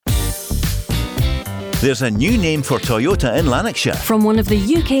There's a new name for Toyota in Lanarkshire. From one of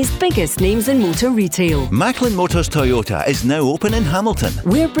the UK's biggest names in motor retail. Macklin Motors Toyota is now open in Hamilton.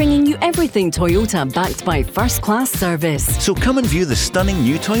 We're bringing you everything Toyota backed by first-class service. So come and view the stunning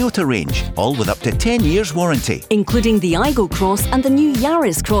new Toyota range, all with up to 10 years warranty. Including the Aygo Cross and the new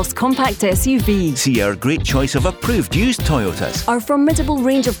Yaris Cross compact SUV. See our great choice of approved used Toyotas. Our formidable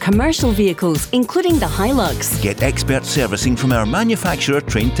range of commercial vehicles, including the Hilux. Get expert servicing from our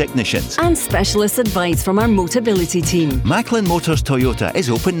manufacturer-trained technicians. And specialist advice from our Motability team. Macklin Motors Toyota is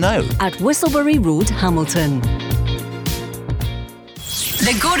open now. At Whistlebury Road, Hamilton.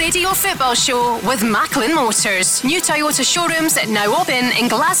 The Go Radio Football Show with Macklin Motors. New Toyota showrooms now open in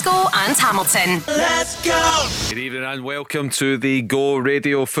Glasgow and Hamilton. Let's go! Good evening and welcome to the Go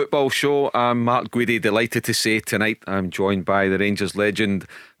Radio Football Show. I'm Mark Guidi. Delighted to say tonight I'm joined by the Rangers legend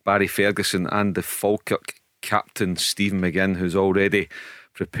Barry Ferguson and the Falkirk captain Stephen McGinn, who's already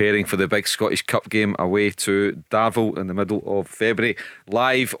preparing for the big Scottish Cup game away to Darvel in the middle of February,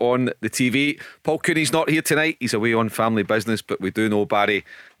 live on the TV. Paul Cooney's not here tonight, he's away on family business, but we do know, Barry,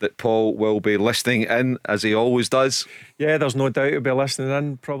 that Paul will be listening in as he always does. Yeah, there's no doubt he'll be listening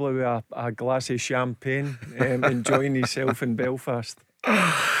in, probably with a glass of champagne, enjoying himself in Belfast.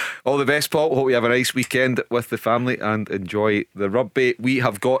 All the best, Paul. Hope you have a nice weekend with the family and enjoy the rugby. We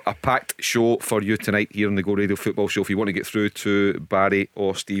have got a packed show for you tonight here on the Go Radio Football Show. If you want to get through to Barry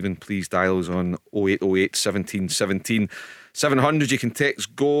or Stephen, please dial us on 0808 17 17 700. You can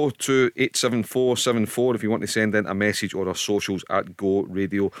text GO to 87474 if you want to send in a message, or our socials at Go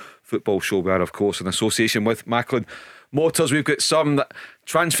Radio Football Show. We are, of course, in association with Macklin Motors. We've got some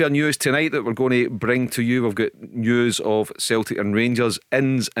transfer news tonight that we're going to bring to you. We've got news of Celtic and Rangers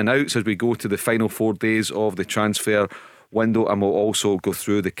ins and outs as we go to the final 4 days of the transfer window, and we'll also go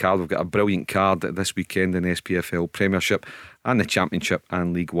through the card. We've got a brilliant card this weekend in the SPFL Premiership and the Championship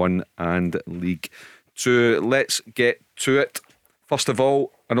and League 1 and League 2. Let's get to it. First of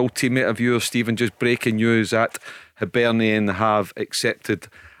all, an old teammate of yours, Stephen, just breaking news that Hibernian have accepted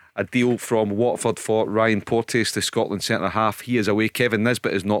a deal from Watford for Ryan Porteous, the Scotland centre-half. He is away. Kevin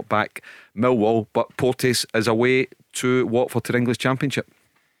Nisbet is not back Millwall, but Porteous is away to Watford to the English Championship.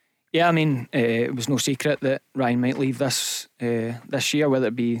 Yeah, I mean, it was no secret that Ryan might leave this year, whether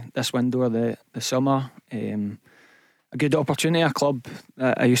it be this window or the summer. A good opportunity, a club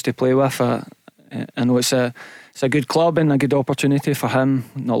that I used to play with. I know it's a good club and a good opportunity for him,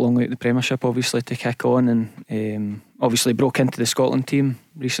 not long out the Premiership obviously, to kick on, and obviously broke into the Scotland team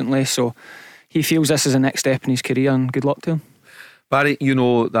recently, so he feels this is the next step in his career, and good luck to him. Barry, you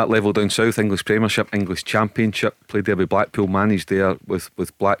know that level down south, English Premiership, English Championship, played there with Blackpool, managed there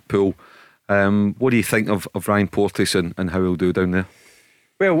with Blackpool. What do you think of Ryan Porteous and how he'll do down there?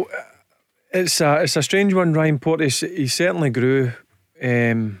 Well, it's a strange one. Ryan Porteous, he certainly grew.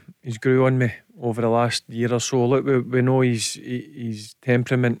 He's grew on me over the last year or so. Look, we know his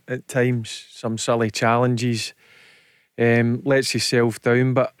temperament at times, some silly challenges, lets himself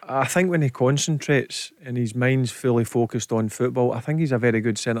down, but I think when he concentrates and his mind's fully focused on football, I think he's a very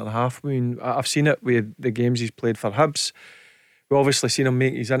good centre-half. I mean, I've seen it with the games he's played for Hibs. We've obviously seen him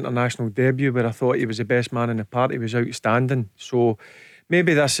make his international debut where I thought he was the best man in the party. He was outstanding. So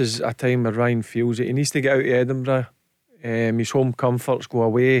maybe this is a time where Ryan feels that he needs to get out to Edinburgh, his home comforts, go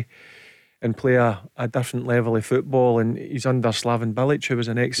away and play a different level of football. And he's under Slaven Bilic, who was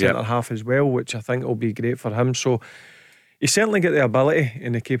an ex-centre-half as well, which I think will be great for him. So he's certainly got the ability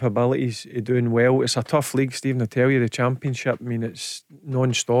and the capabilities of doing well. It's a tough league, Stephen, I tell you, the Championship. I mean, it's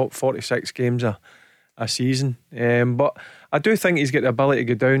non-stop, 46 games a season. But I do think he's got the ability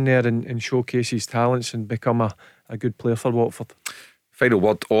to go down there and showcase his talents and become a good player for Watford. Final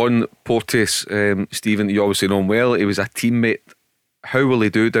word on Porteous, Stephen, you obviously know him well. He was a teammate. How will he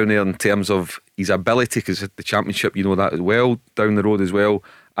do down there in terms of his ability, because the Championship, you know that as well, down the road as well,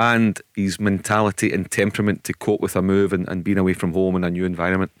 and his mentality and temperament to cope with a move and being away from home in a new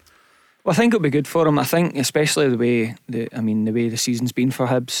environment? Well, I think it'll be good for him. I think especially the way the season's been for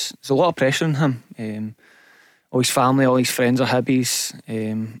Hibs, there's a lot of pressure on him. All his family, all his friends are Hibbies.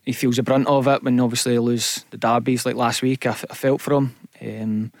 He feels the brunt of it when obviously they lose the derbies like last week. I felt for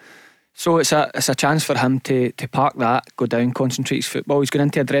him. So it's a chance for him to park that, go down, concentrate his football. He's going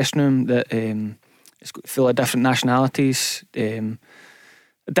into a dressing room that is full of different nationalities, different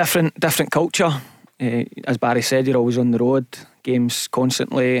culture. As Barry said, you're always on the road, games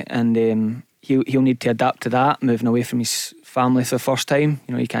constantly, and he'll need to adapt to that, moving away from his family for the first time.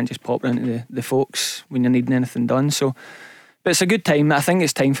 You know, you can't just pop round to the folks when you're needing anything done. So, but it's a good time. I think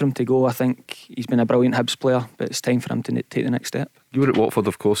it's time for him to go. I think he's been a brilliant Hibs player, but it's time for him to take the next step. You were at Watford,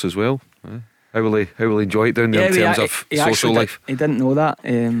 of course, as well. How will he enjoy it down there in terms of social life? He didn't know that.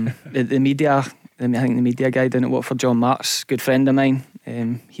 The media I think the media guy down at Watford, Join Mark's a good friend of mine.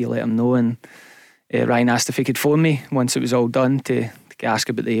 He let him know, and Ryan asked if he could phone me once it was all done to ask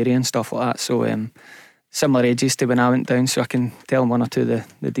about the area and stuff like that. So similar ages to when I went down, so I can tell him one or two of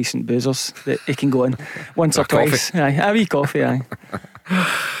the decent boozers that he can go in once or twice. Aye, a wee coffee.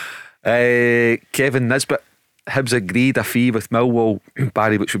 Kevin Nisbet, Hibs agreed a fee with Millwall,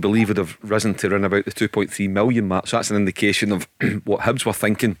 Barry, which we believe would have risen to around about the 2.3 million mark. So that's an indication of what Hibs were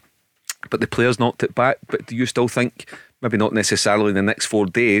thinking. But the players knocked it back. But do you still think, maybe not necessarily in the next 4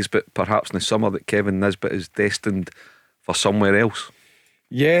 days, but perhaps in the summer, that Kevin Nisbet is destined for somewhere else?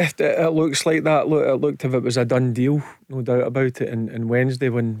 Yeah, it looks like that. Look, it looked if it was a done deal, no doubt about it. And Wednesday,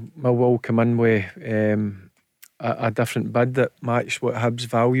 when Millwall come in with a different bid that matched what Hibs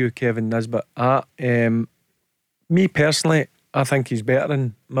value Kevin Nisbet at. Me personally, I think he's better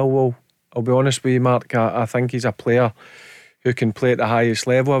than Millwall. I'll be honest with you, Mark. I think he's a player who can play at the highest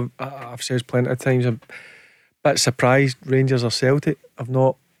level. I've said plenty of times, I'm a bit surprised Rangers or Celtic have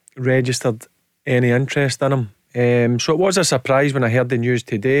not registered any interest in him. So it was a surprise when I heard the news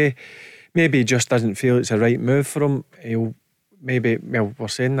today. Maybe he just doesn't feel it's the right move for him. We're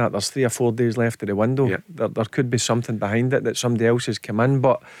saying that there's 3 or 4 days left of the window. Yeah. There could be something behind it that somebody else has come in.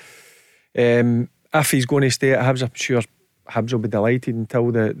 But if he's going to stay at Hibs, I'm sure Hibs will be delighted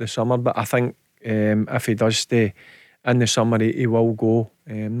until the summer. But I think if he does stay in the summer, he will go,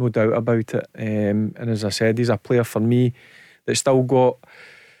 no doubt about it. And as I said, he's a player for me that's still got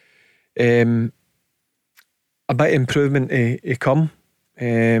a bit of improvement to come.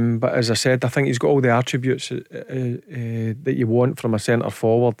 But as I said, I think he's got all the attributes that you want from a centre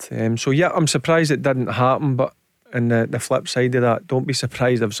forward. So yeah, I'm surprised it didn't happen. But on the flip side of that, don't be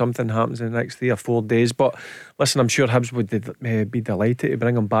surprised if something happens in the next 3 or 4 days. But listen, I'm sure Hibs would be delighted to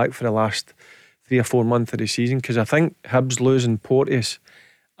bring him back for the last 3 or 4 months of the season, because I think Hibs losing Porteous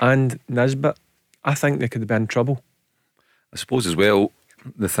and Nisbet, I think they could be in trouble. I suppose as well,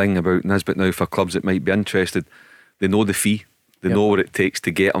 the thing about Nisbet now, for clubs that might be interested, they know the fee, they know what it takes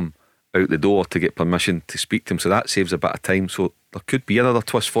to get him out the door, to get permission to speak to him, so that saves a bit of time. So there could be another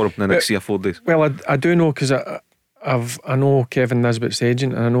twist for him in the next 3 or 4 days. Well, I do know, because I know Kevin Nisbet's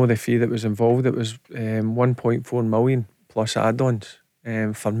agent, and I know the fee that was involved. It was 1.4 million plus add-ons.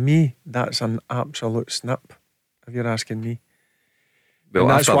 For me, that's an absolute snip, if you're asking me. Well,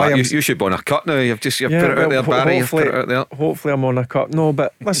 that's why you should be on a cut now. You've put it out there, Barry. You've put it out there. Hopefully I'm on a cut. No,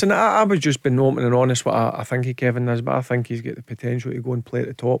 but listen, I was just being open and honest what I think of Kevin Nisbet. I think he's got the potential to go and play at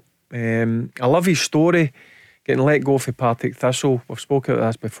the top. I love his story, getting let go for Partick Thistle. We've spoken about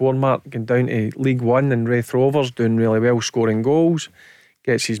this before, Mark. Going down to League One and Wraith Rovers, doing really well, scoring goals.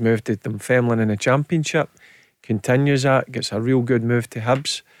 Gets his move to Dunfermline in the Championship. Continues that, gets a real good move to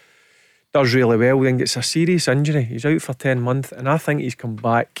Hibs, does really well, then gets a serious injury. He's out for 10 months, and I think he's come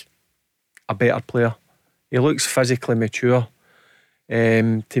back a better player. He looks physically mature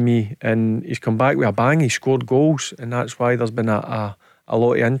to me, and he's come back with a bang. He scored goals, and that's why there's been a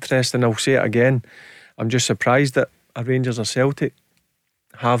lot of interest. And I'll say it again, I'm just surprised that Rangers or Celtic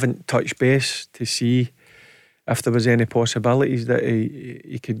haven't touched base to see if there was any possibilities that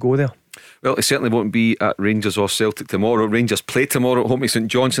he could go there. Well, it certainly won't be at Rangers or Celtic tomorrow. Rangers play tomorrow at home to St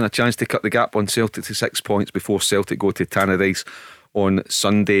Johnstone, a chance to cut the gap on Celtic to 6 points before Celtic go to Tannadice on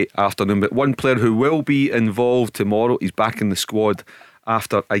Sunday afternoon. But one player who will be involved tomorrow, he's back in the squad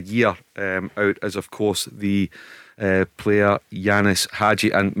after a year out, is of course the player Yanis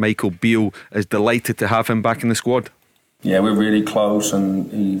Hadji, and Michael Beale is delighted to have him back in the squad. Yeah, we're really close,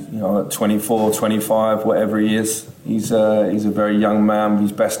 and he's, at 24, 25, whatever he is, he's a very young man with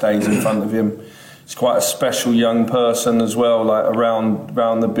his best days in front of him. He's quite a special young person as well, like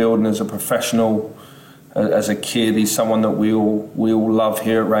around the building as a professional, as a kid. He's someone that we all love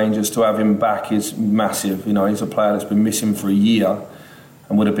here at Rangers. To have him back is massive. He's a player that's been missing for a year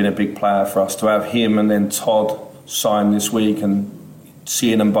and would have been a big player for us. To have him and then Todd sign this week, and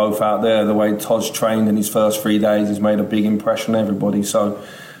seeing them both out there, the way Todd's trained in his first 3 days has made a big impression on everybody. So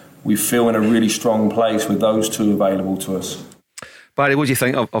we feel in a really strong place with those two available to us. Barry, what do you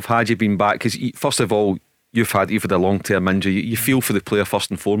think of Hadji being back? Because first of all, you've had a long-term injury. You feel for the player first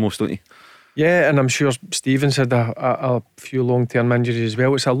and foremost, don't you? Yeah, and I'm sure Stephen's had a few long-term injuries as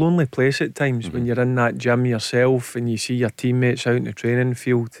well. It's a lonely place at times when you're in that gym yourself and you see your teammates out in the training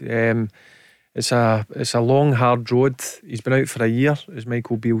field. It's a long, hard road. He's been out for a year, as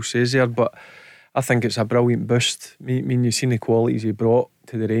Michael Beale says there, but I think it's a brilliant boost. I mean, you've seen the qualities he brought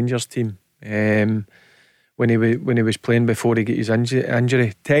to the Rangers team when he was playing before he got his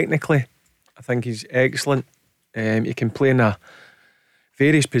injury. Technically, I think he's excellent. He can play in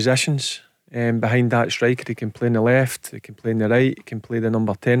various positions. behind that striker. He can play in the left, he can play in the right, he can play the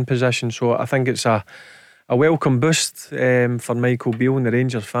number 10 position. So I think it's a welcome boost for Michael Beale and the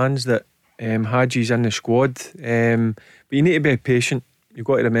Rangers fans that Haji's in the squad. But you need to be patient. You've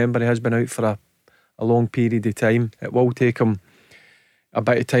got to remember he has been out for a long period of time. It will take him a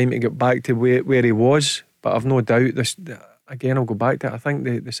bit of time to get back to where he was, but I've no doubt this. Again, I'll go back to it. I think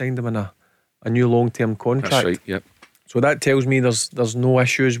they signed him in a new long-term contract. That's right, yep. So that tells me there's no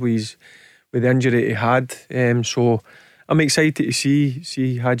issues with the injury he had. So I'm excited to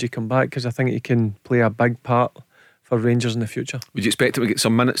see Haji come back, because I think he can play a big part for Rangers in the future. Would you expect him to get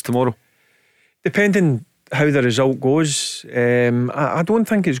some minutes tomorrow? Depending how the result goes, I don't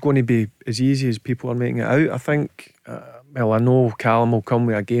think it's going to be as easy as people are making it out. I think, I know Callum will come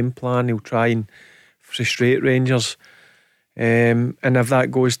with a game plan. He'll try and frustrate Rangers. And if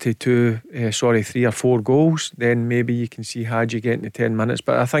that goes to 3 or 4 goals, then maybe you can see Haji getting to 10 minutes.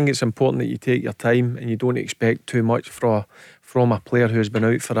 But I think it's important that you take your time and you don't expect too much from a player who's been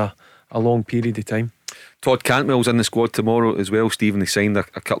out for a long period of time. Todd Cantwell's in the squad tomorrow as well, Stephen. He signed a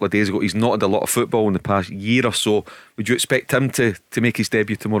couple of days ago. He's not had a lot of football in the past year or so. Would you expect him to make his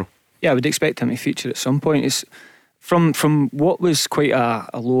debut tomorrow? Yeah, I would expect him to feature at some point. It's from what was quite a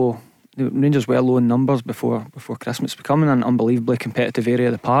low. The Rangers were low in numbers before Christmas, becoming an unbelievably competitive area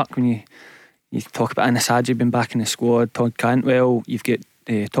of the park. When you talk about Anis Hadji being back in the squad, Todd Cantwell, you've got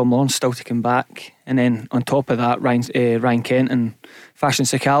Tom Lawrence still to come back, and then on top of that, Ryan Kent and Fashion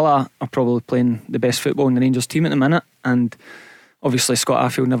Sakala are probably playing the best football in the Rangers team at the minute, and obviously Scott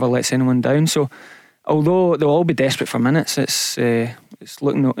Arfield never lets anyone down. So although they'll all be desperate for minutes, it's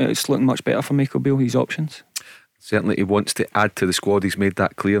looking much better for Michael Beale, his options. Certainly he wants to add to the squad. He's made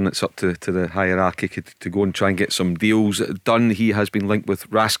that clear, and it's up to the hierarchy to go and try and get some deals done. He has been linked with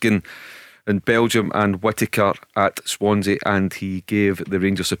Raskin in Belgium and Whittaker at Swansea, and he gave the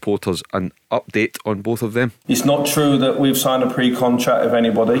Rangers supporters an update on both of them. It's not true that we've signed a pre-contract with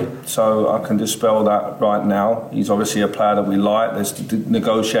anybody, so I can dispel that right now. He's obviously a player that we like. There's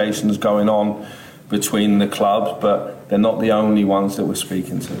negotiations going on between the clubs, but they're not the only ones that we're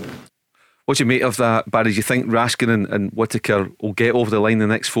speaking to. What do you make of that, Barry? Do you think Raskin and Whittaker will get over the line the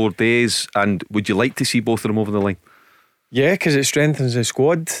next 4 days, and would you like to see both of them over the line? Yeah, because it strengthens the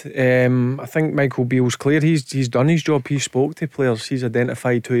squad. I think Michael Beale's clear. He's done his job. He spoke to players. He's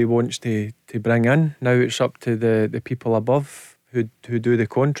identified who he wants to bring in. Now it's up to the people above who do the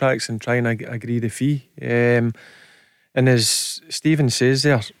contracts and try and agree the fee. And as Stephen says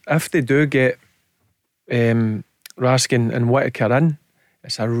there, if they do get Raskin and Whittaker in,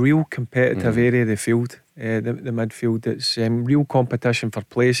 it's a real competitive area of the field, the midfield. It's real competition for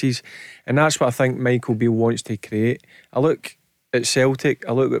places, and that's what I think Michael Beale wants to create. I look at Celtic,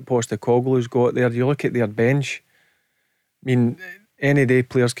 I look at what Postecoglou's got there. You look at their bench. I mean, any day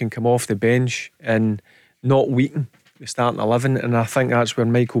players can come off the bench and not weaken the starting 11, and I think that's where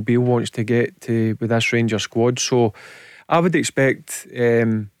Michael Beale wants to get to with this Rangers squad. So I would expect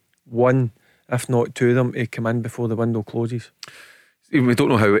one, if not two of them, to come in before the window closes. We don't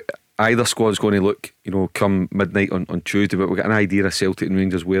know how either squad's going to look, come midnight on Tuesday, but we've got an idea of Celtic and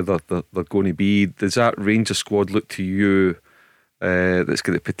Rangers where they're going to be. Does that Rangers squad look to you that's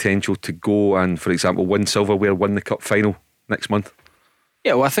got the potential to go and, for example, win silverware, win the cup final next month?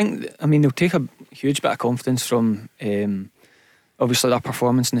 Yeah, well, they'll take a huge bit of confidence from obviously their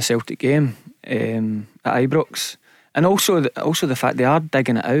performance in the Celtic game at Ibrox, and also the fact they are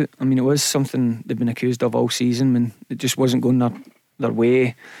digging it out. I mean, it was something they've been accused of all season when it just wasn't going their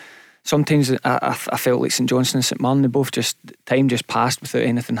way. Sometimes I felt like St Johnstone and St Mirren, time just passed without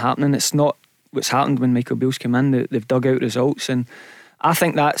anything happening. It's not what's happened when Michael Beale's come in. They've dug out results, and I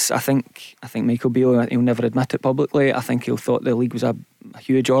think Michael Beale, he'll never admit it publicly. I think he'll thought the league was a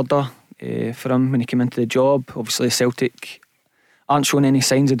huge order for him when he came into the job. Obviously Celtic aren't showing any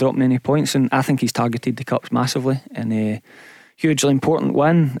signs of dropping any points, and I think he's targeted the cups massively, and a hugely important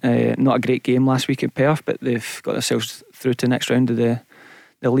win. Not a great game last week at Perth, but they've got themselves through to the next round of the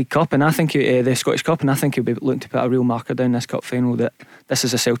League Cup, and I think the Scottish Cup, and I think he'll be looking to put a real marker down this cup final that this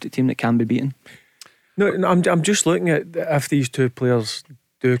is a Celtic team that can be beaten. No, I'm just looking at if these two players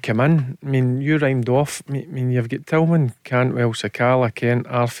do come in. I mean, you rhymed off. I mean, you've got Tillman, Cantwell, Sakala, Kent,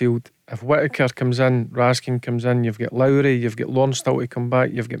 Arfield. If Whittaker comes in, Raskin comes in, you've got Lowry, you've got Lawrence still to come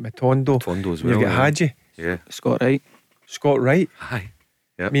back, you've got Matondo as well, you've got Hadji, Scott Wright. Aye.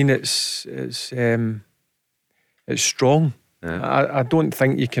 Yep. I mean, it's strong. Yeah. I don't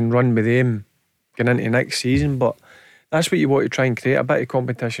think you can run with them going into next season, but that's what you want to try and create, a bit of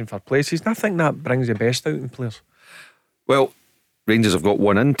competition for places, and I think that brings the best out in players. Well, Rangers have got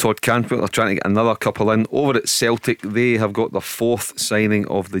one in. Todd Cantwell, they're trying to get another couple in. Over at Celtic, they have got their fourth signing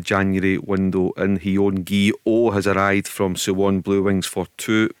of the January window in. Join Mark has arrived from Suwon Blue Wings for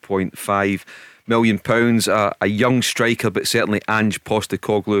 £2.5 million. A young striker, but certainly Ange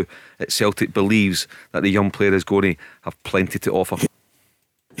Postecoglou at Celtic believes that the young player is going to have plenty to offer.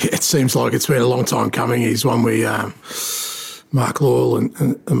 It seems like it's been a long time coming. He's one we, Mark Lawler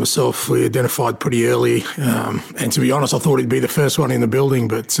and myself, we identified pretty early. And to be honest, I thought he'd be the first one in the building,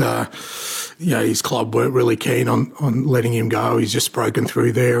 but his club weren't really keen on letting him go. He's just broken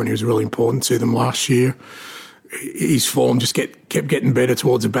through there, and he was really important to them last year. His form just kept getting better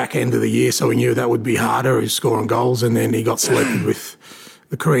towards the back end of the year, so we knew that would be harder. He was scoring goals, and then he got selected with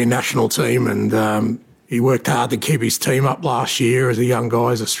the Korean national team, and he worked hard to keep his team up last year as a young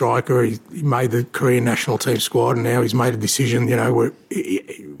guy, as a striker. He made the Korean national team squad, and now he's made a decision, where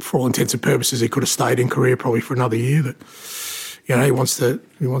for all intents and purposes he could have stayed in Korea probably for another year. But he wants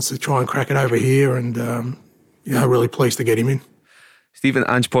to try and crack it over here, and really pleased to get him in. Stephen,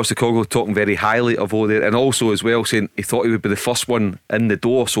 Ange Postecoglou talking very highly of O'Leary, and also as well saying he thought he would be the first one in the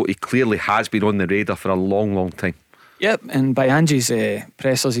door, so he clearly has been on the radar for a long, long time. Yep, and by Ange's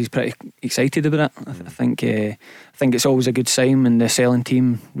pressers, he's pretty excited about it. I think it's always a good sign when the selling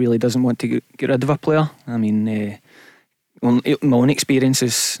team really doesn't want to get rid of a player. I mean, my own experience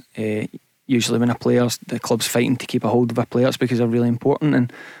is usually when the club's fighting to keep a hold of a player, it's because they're really important.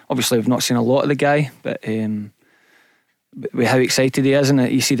 And obviously, we've not seen a lot of the guy, but with how excited he is, and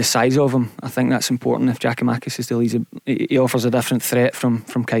you see the size of him, I think that's important. If Giakoumakis is still, he offers a different threat from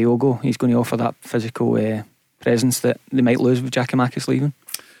Kyogo. He's going to offer that physical presence that they might lose with Giakoumakis leaving.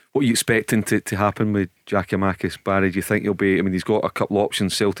 What are you expecting to happen with Giakoumakis, Barry? Do you think he'll be, he's got a couple of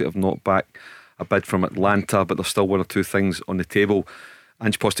options. Celtic have knocked back a bid from Atlanta, but there's still one or two things on the table.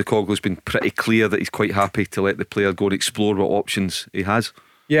 Ange Postecoglou's been pretty clear that he's quite happy to let the player go and explore what options he has.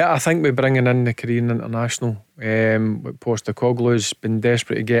 Yeah, I think we're bringing in the Korean international. What Postecoglou's been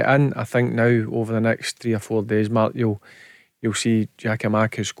desperate to get in. I think now over the next 3 or 4 days, Mark, you'll see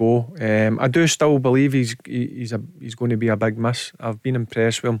Giakoumakis go. I do still believe he's going to be a big miss. I've been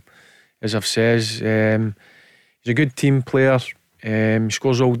impressed with him, as I've said. He's a good team player. He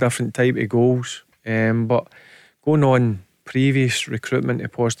scores all different type of goals. But going on previous recruitment to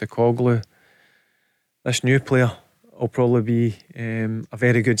Postecoglou, this new player will probably be a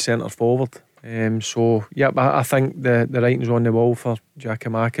very good centre forward. I think the writing's on the wall for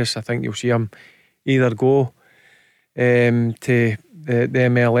Giakoumakis. I think you'll see him either go to the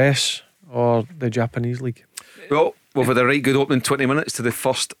MLS or the Japanese league. Well, we've had a right good opening 20 minutes to the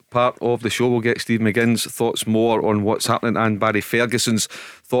first part of the show. We'll get Steve McGinn's thoughts more on what's happening and Barry Ferguson's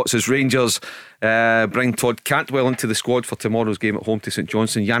thoughts as Rangers bring Todd Cantwell into the squad for tomorrow's game at home to St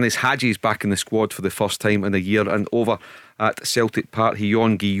Johnstone. Yanis Hadji is back in the squad for the first time in a year, and over at Celtic Park,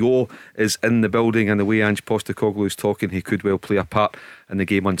 Join Mark is in the building, and the way Ange Postecoglou is talking, he could well play a part in the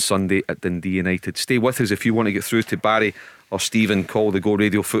game on Sunday at Dundee United. Stay with us if you want to get through to Barry or Stephen. Call the Go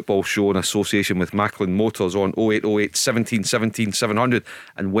Radio Football Show in association with Macklin Motors on 0808 17 17 700.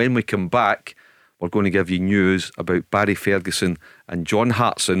 And when we come back, we're going to give you news about Barry Ferguson and John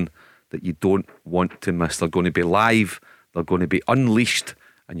Hartson that you don't want to miss. They're going to be live, they're going to be unleashed,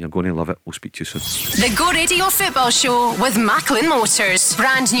 and you're going to love it. We'll speak to you soon. The Go Radio Football Show with Macklin Motors.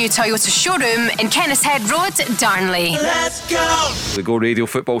 Brand new Toyota showroom in Kennishead Road, Darnley. Let's go! The Go Radio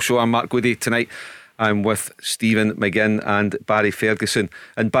Football Show. I'm Mark Guidi. Tonight I'm with Stephen McGinn and Barry Ferguson.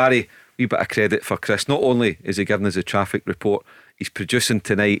 And Barry, wee bit of credit for Chris. Not only is he giving us a traffic report, he's producing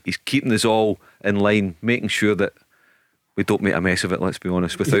tonight, he's keeping us all in line, making sure that we don't make a mess of it, let's be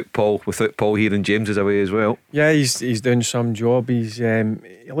honest, without Paul here, and James is away as well. Yeah, he's doing some job. He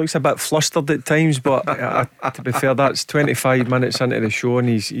looks a bit flustered at times, but to be fair, that's 25 minutes into the show and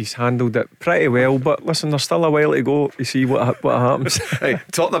he's handled it pretty well. But listen, there's still a while to go to see what happens. Hey,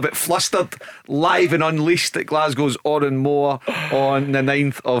 talking about flustered, live and unleashed at Glasgow's Oran Moor on the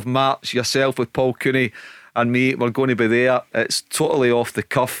 9th of March. Yourself with Paul Cooney and me, we're going to be there. It's totally off the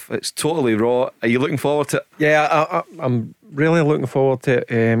cuff, it's totally raw. Are you looking forward to it? Yeah, I'm really looking forward to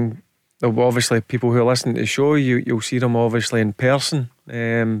it. Obviously people who listen to the show, you'll see them obviously in person.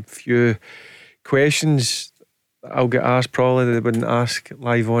 Few questions I'll get asked probably that they wouldn't ask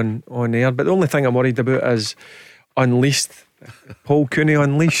live on air, but the only thing I'm worried about is Unleashed. Paul Cooney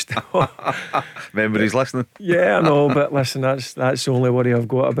Unleashed. Remember he's listening. Yeah, I know, but listen, that's the only worry I've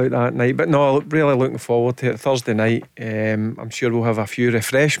got about that night. But no, really looking forward to it. Thursday night, I'm sure we'll have a few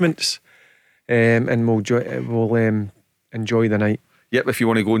refreshments, and we'll enjoy the night. Yep, if you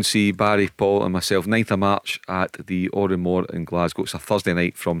want to go and see Barry, Paul and myself, 9th of March at the Oranmore in Glasgow. It's a Thursday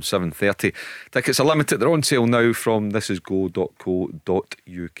night from 7:30. Tickets are limited. They're on sale now from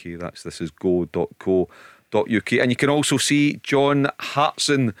thisisgo.co.uk. That's thisisgo.co.uk. And you can also see John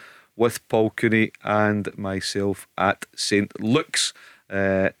Hartson with Paul Cooney and myself at St Luke's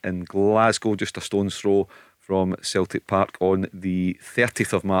in Glasgow, just a stone's throw from Celtic Park on the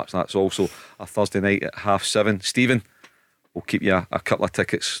 30th of March. That's also a Thursday night at 7:30. Stephen, we'll keep you a couple of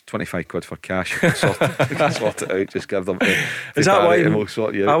tickets, 25 quid for cash. Sort it out, just give them to Is that why we'll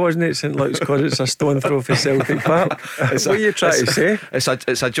sort you out. I wasn't at St Luke's because it's a stone throw for Celtic Park? What are you trying to say?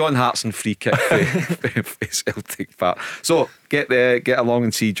 It's a John Hartson free kick for Celtic Park. So get along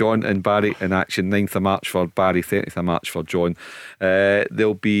and see John and Barry in action. 9th of March for Barry, 30th of March for John.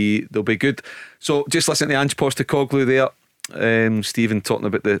 They'll be good. So just listen to Ange Postecoglou there. Stephen talking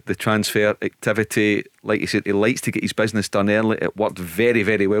about the transfer activity. Like you said, he likes to get his business done early. It worked very,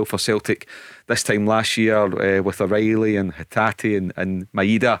 very well for Celtic this time last year with O'Reilly and Hatate and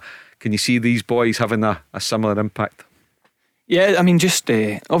Maeda. Can you see these boys having a similar impact? Yeah, I mean, just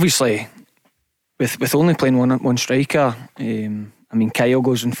obviously with only playing one striker, I mean, Kyle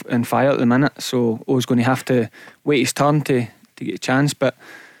goes in fire at the minute, so O's going to have to wait his turn to get a chance, but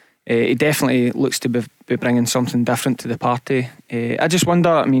he definitely looks to be bringing something different to the party. I just wonder,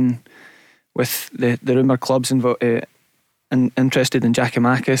 I mean, with the rumour clubs interested in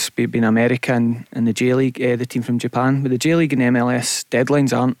Giakoumakis being America and the J-League, the team from Japan, but the J-League and MLS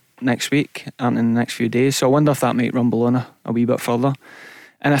deadlines aren't in the next few days, so I wonder if that might rumble on a wee bit further,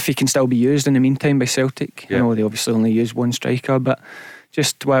 and if he can still be used in the meantime by Celtic. I know they obviously only use one striker, but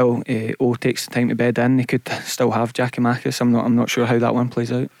just while O takes the time to bed in, they could still have Giakoumakis. I'm not sure how that one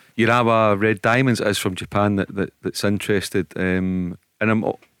plays out. Urawa Red Diamonds is from Japan that's interested, and I'm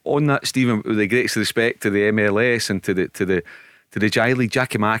on that, Stephen, with the greatest respect to the MLS and to the J League.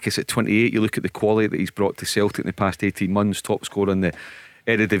 Giakoumakis at 28, you look at the quality that he's brought to Celtic in the past 18 months, top scorer in the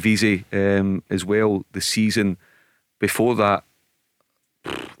Eredivisie as well the season before that.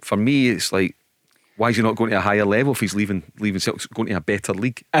 For me, it's like, why is he not going to a higher level if he's leaving Celtic, going to a better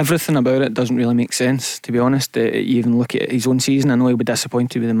league? Everything about it doesn't really make sense, to be honest. You even look at his own season, I know he would be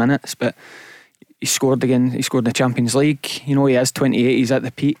disappointed with the minutes, but he scored again. He scored in the Champions League. You know, he is 28, he's at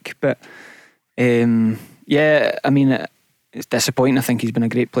the peak, but yeah, I mean, it's disappointing. I think he's been a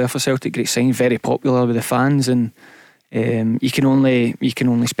great player for Celtic, great sign, very popular with the fans, and you can only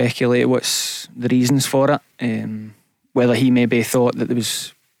speculate what's the reasons for it. Whether he maybe thought that there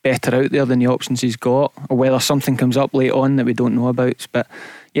was better out there than the options he's got, or whether something comes up late on that we don't know about. But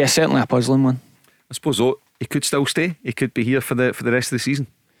yeah, certainly a puzzling one. I suppose he could still stay. He could be here for the rest of the season.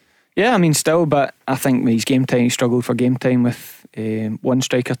 Yeah, I mean, still, but I think with his game time, he struggled for game time with one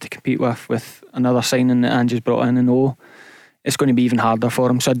striker to compete with another signing that Ange's brought in, and it's going to be even harder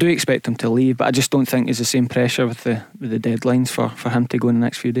for him. So I do expect him to leave, but I just don't think there's the same pressure with the deadlines for him to go in the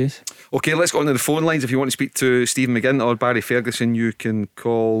next few days. Okay, let's go on to the phone lines. If you want to speak to Stephen McGinn or Barry Ferguson, you can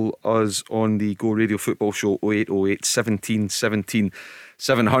call us on the Go Radio Football Show 0808 17 17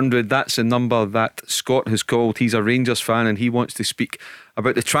 700. That's the number that Scott has called. He's a Rangers fan and he wants to speak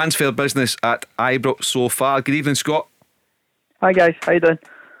about the transfer business at Ibrox so far. Good evening, Scott. Hi guys, how you doing?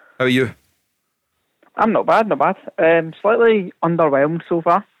 How are you? I'm not bad. Slightly underwhelmed so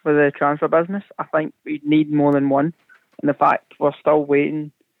far with the transfer business. I think we need more than one. And the fact we're still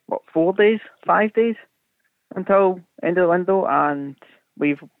waiting, 5 days until end of the window, and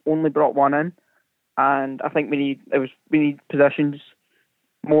we've only brought one in. And I think we need positions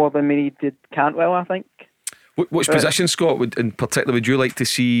more than we needed Cantwell, I think. Which position, Scott, in particular would you like to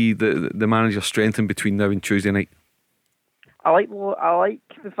see the manager strengthen between now and Tuesday night? I like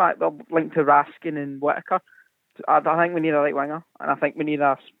the fact they're linked to Raskin and Whittaker. I think we need a right winger, and I think we need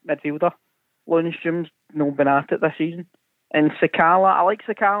a midfielder. Lundstrom's not been at it this season. And Sakala, I like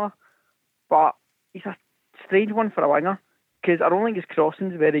Sakala, but he's a strange one for a winger, because I don't think his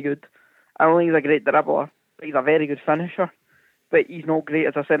crossing's very good. I don't think he's a great dribbler, but he's a very good finisher. But he's not great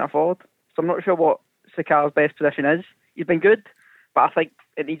as a centre forward. So I'm not sure what Sakala's best position is. He's been good, but I think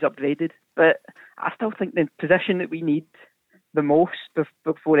it needs upgraded. But I still think the position that we need the most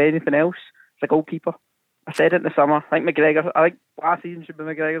before anything else is a goalkeeper. I said it in the summer. I think last season should be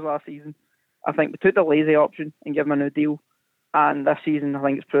McGregor's last season. I think we took the lazy option and gave him a new deal, and this season I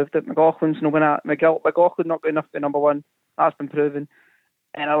think it's proved it. McLaughlin's not going to McLaughlin not good enough to be number one. That's been proven,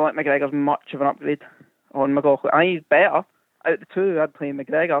 and I don't think McGregor's much of an upgrade on McLaughlin. I think he's better out of the two. I'd play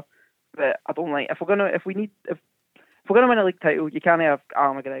McGregor, but I don't like if we're gonna win a league title, you can't have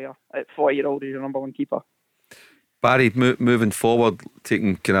Alan McGregor at 40-year-old as your number one keeper. Barry, moving forward,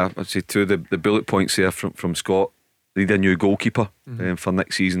 taking two of the bullet points there from Scott, They need a new goalkeeper for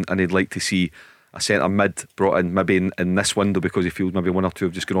next season, and they'd like to see a centre mid brought in maybe in this window, because he feels maybe one or two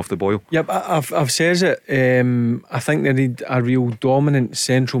have just gone off the boil. Yep, I've said it. I think they need a real dominant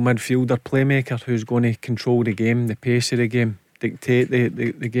central midfielder playmaker who's going to control the game, the pace of the game, dictate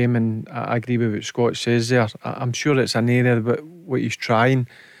the game. And I agree with what Scott says there. I'm sure it's an area about what he's trying,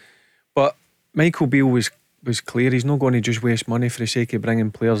 but Michael Beale was clear. He's not going to just waste money for the sake of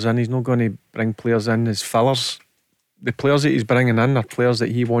bringing players in. He's not going to bring players in as fillers. The players that he's bringing in are players that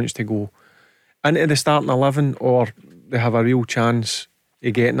he wants to go into the starting 11, or they have a real chance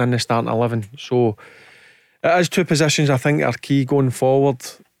of getting in the starting 11. So it is two positions I think are key going forward.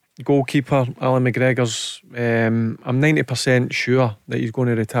 Goalkeeper Alan McGregor's I'm 90% sure that he's going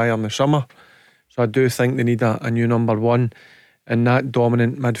to retire in the summer, so I do think they need a new number one. And that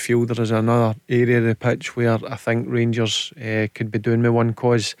dominant midfielder is another area of the pitch where I think Rangers could be doing with one,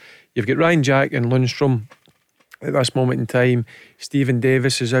 because you've got Ryan Jack and Lundstrom at this moment in time. Stephen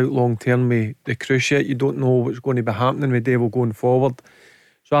Davis is out long term with the cruciate. You don't know what's going to be happening with Davo going forward.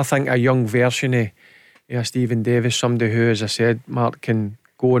 So I think a young version of Stephen Davis, somebody who, as I said, Mark, can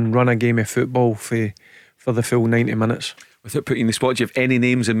go and run a game of football for the full 90 minutes. Without putting the spot, do you have any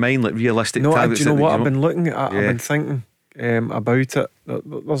names in mind, like realistic targets? No, do you know what I've been looking at? I've been thinking about it.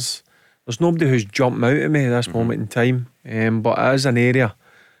 There's nobody who's jumped out at me at this moment in time, but it is an area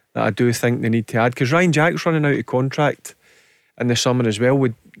that I do think they need to add, because Ryan Jack's running out of contract in the summer as well.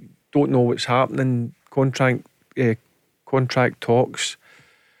 We don't know what's happening. Contract talks,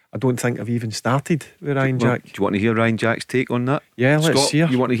 I don't think I've even started with Ryan Jack. Do you want to hear Ryan Jack's take on that? Yeah, let's Scott, hear.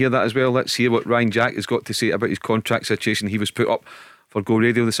 You want to hear that as well? Let's hear what Ryan Jack has got to say about his contract situation. He was put up for Go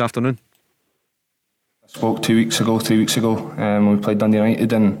Radio this afternoon. I spoke 3 weeks ago when we played Dundee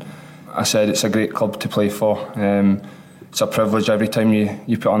United, and I said it's a great club to play for. It's a privilege every time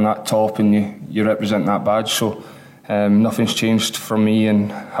you put on that top and you represent that badge. So nothing's changed for me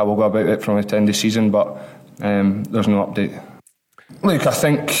and how we'll go about it from the end of the season, but there's no update. Look, I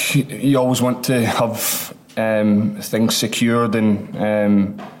think you always want to have things secured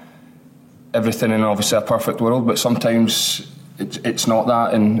and everything in obviously a perfect world, but sometimes it's not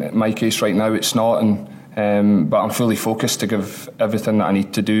that. In my case right now it's not, but I'm fully focused to give everything that I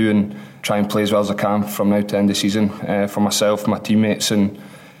need to do and try and play as well as I can from now to the end of the season, for myself, my teammates, and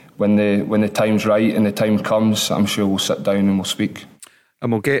when the time's right and the time comes, I'm sure we'll sit down and we'll speak.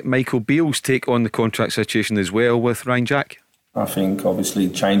 And we'll get Michael Beale's take on the contract situation as well with Ryan Jack. I think obviously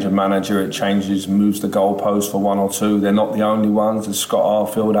change of manager, it changes, moves the goalpost for one or two. They're not the only ones. There's Scott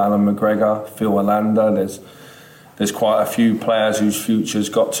Arfield, Alan McGregor, Phil Hollander. There's quite a few players whose future's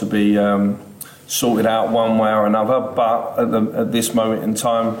got to be sorted out one way or another. But at this moment in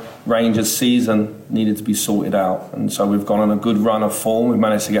time, Rangers' season needed to be sorted out, and so we've gone on a good run of form. We've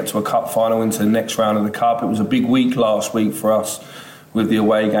managed to get to a cup final, into the next round of the cup. It was a big week last week for us with the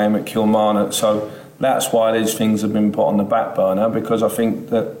away game at Kilmarnock. So that's why these things have been put on the back burner, because I think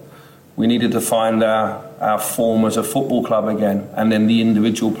that we needed to find our form as a football club again, and then the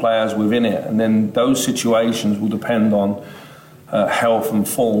individual players within it. And then those situations will depend on health and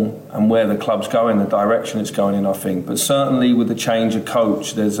form and where the club's going, the direction it's going in, I think. But certainly with the change of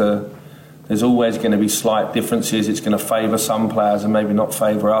coach, there's always going to be slight differences. It's going to favour some players and maybe not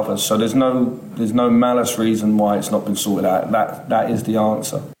favour others. So there's no malice reason why it's not been sorted out. That is the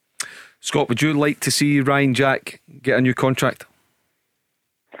answer. Scott, would you like to see Ryan Jack get a new contract?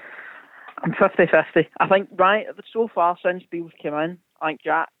 I'm 50-50. I think so far since Beale's came in, I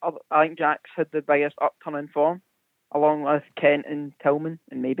think Jack's had the biggest upturn in form, along with Kent and Tillman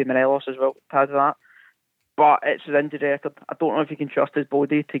and maybe Morelos as well to add to that. But it's his injury record. I don't know if you can trust his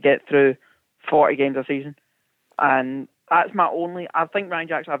body to get through 40 games a season, and that's my only. I think Ryan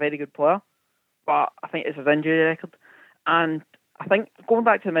Jack's a very good player, but I think it's his injury record. And I think going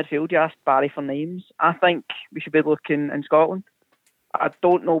back to the midfield, you asked Barry for names. I think we should be looking in Scotland. I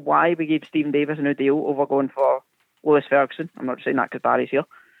don't know why we gave Stephen Davis a new deal over going for Lewis Ferguson. I'm not saying that because Barry's here,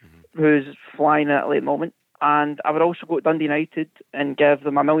 who's flying at a late moment. And I would also go to Dundee United and give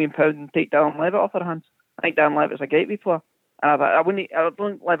them £1 million and take Dylan Levitt off their hands. I think Dylan Levitt's a great wee player, and I don't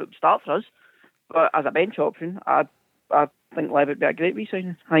think Levitt would start for us, but as a bench option, I think Levitt would be a great wee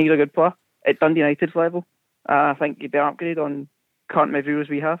signing. I think he's a good player at Dundee United's level. I think he'd be an upgrade on current midfielders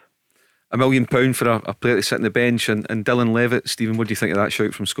we have. £1 million for a player to sit on the bench, and Dylan Levitt. Stephen, what do you think of that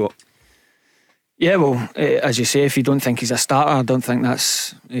shout from Scott? Yeah, well, as you say, if you don't think he's a starter, I don't think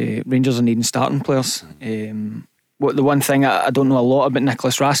that's Rangers are needing starting players. The one thing I don't know a lot about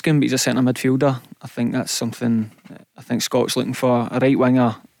Nicholas Raskin, but he's a centre midfielder. I think that's something. I think Scott's looking for a right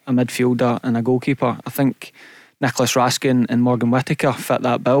winger, a midfielder, and a goalkeeper. I think Nicholas Raskin and Morgan Whittaker fit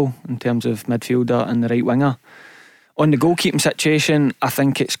that bill in terms of midfielder and the right winger. On the goalkeeping situation, I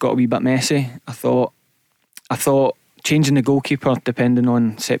think it's got a wee bit messy. I thought changing the goalkeeper depending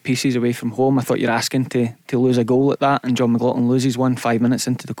on set pieces away from home, I thought you're asking to lose a goal like that, and John McLaughlin loses one 5 minutes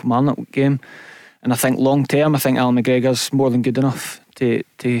into the Kilmarnock game. And I think long term, I think Alan McGregor's more than good enough to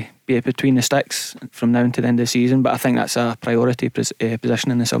be between the sticks from now until the end of the season. But I think that's a priority position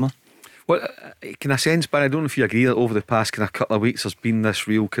in the summer. Well, can I sense, but I don't know if you agree, that over the past kind of couple of weeks there's been this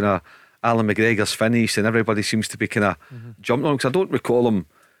real kind of Alan McGregor's finished, and everybody seems to be kind of jumping on, because I don't recall him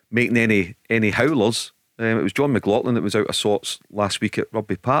making any howlers. It was John McLaughlin that was out of sorts last week at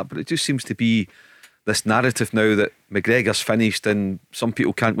Rugby Park, but it just seems to be this narrative now that McGregor's finished and some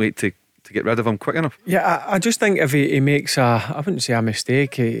people can't wait to get rid of him quick enough. Yeah, I just think if he makes I wouldn't say a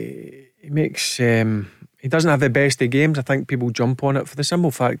mistake, he makes he doesn't have the best of games, I think people jump on it. For the simple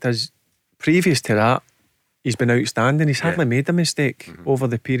fact is, previous to that, he's been outstanding. He's hardly made a mistake over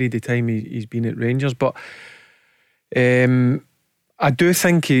the period of time he's been at Rangers. But I do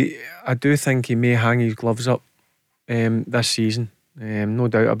think he may hang his gloves up this season. No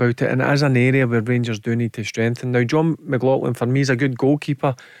doubt about it. And it is an area where Rangers do need to strengthen. Now, John McLaughlin for me is a good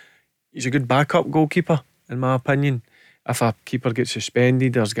goalkeeper. He's a good backup goalkeeper, in my opinion. If a keeper gets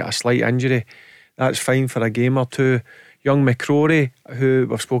suspended or has got a slight injury, that's fine for a game or two. Young McCrory, who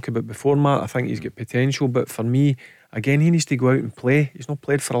we've spoken about before, Matt, I think he's got potential, but for me, again, he needs to go out and play. He's not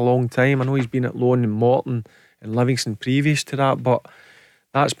played for a long time. I know he's been at loan in Morton and Livingston previous to that, but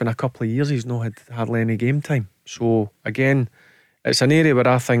that's been a couple of years he's not had hardly any game time. So again, it's an area where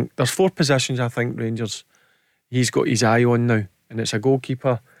I think there's 4 positions I think Rangers he's got his eye on now, and it's a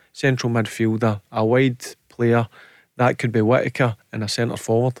goalkeeper, central midfielder, a wide player, that could be Whittaker, and a centre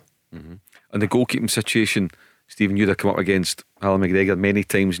forward. And the goalkeeping situation, Stephen, you'd have come up against Alan McGregor many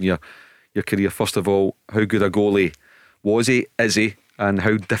times in your career. First of all, how good a goalie was he, is he, and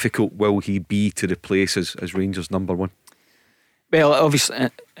how difficult will he be to replace as Rangers number 1? Well, obviously,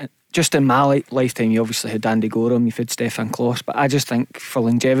 just in my lifetime, you obviously had Andy Gorham, you've had Stefan Klos, but I just think for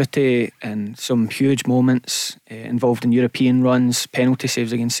longevity and some huge moments involved in European runs, penalty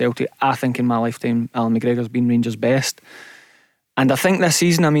saves against Celtic, I think in my lifetime Alan McGregor's been Rangers' best. And I think this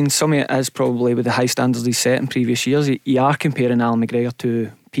season, I mean, some of it is probably with the high standards he's set in previous years. You are comparing Alan McGregor to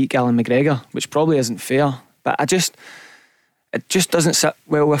peak Alan McGregor, which probably isn't fair, but it just doesn't sit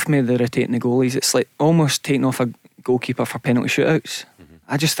well with me, the rotating the goalies. It's like almost taking off a goalkeeper for penalty shootouts.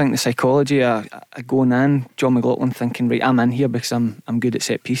 I just think the psychology of going in, John McLaughlin thinking, right, I'm in here because I'm good at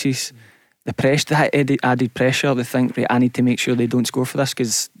set pieces. The pressure, the added pressure, they think, right, I need to make sure they don't score for this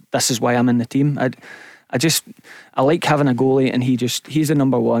because this is why I'm in the team. I like having a goalie and he's the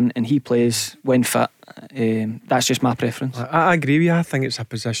number 1 and he plays when fit. That's just my preference. I agree with you. I think it's a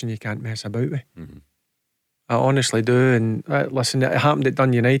position you can't mess about with. I honestly do. And listen, it happened at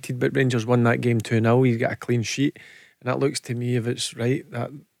Dundee United, but Rangers won that game 2-0. He's got a clean sheet, and that looks to me, if it's right,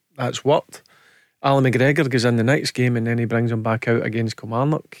 that's worked. Alan McGregor goes in the next game and then he brings him back out against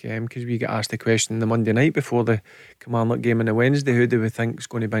Kilmarnock, because we get asked the question the Monday night before the Kilmarnock game on the Wednesday, who do we think is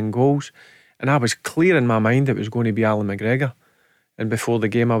going to bring goals? And I was clear in my mind it was going to be Alan McGregor. And before the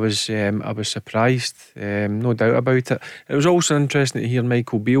game I was surprised, no doubt about it. It was also interesting to hear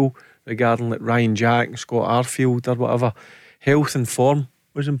Michael Beale regarding like Ryan Jack and Scott Arfield or whatever. Health and form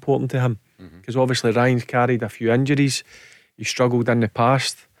was important to him, because obviously Ryan's carried a few injuries. He struggled in the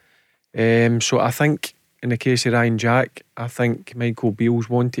past. So I think in the case of Ryan Jack, I think Michael Beale's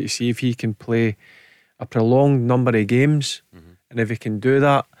wanted to see if he can play a prolonged number of games, and if he can do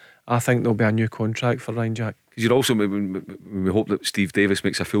that, I think there'll be a new contract for Ryan Jack. Because you're also, we hope that Steve Davis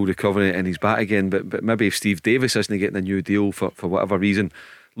makes a full recovery and he's back again, but maybe if Steve Davis isn't getting a new deal for whatever reason,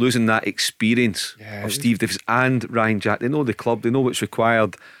 losing that experience of Steve Davis and Ryan Jack, they know the club, they know what's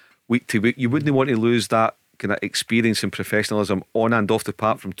required week to week. You wouldn't want to lose that kind of experience and professionalism on and off the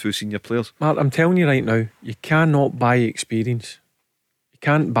park from 2 senior players. Mark, I'm telling you right now, you cannot buy experience. You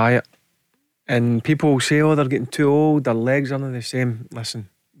can't buy it. And people say, oh, they're getting too old, their legs aren't the same. Listen,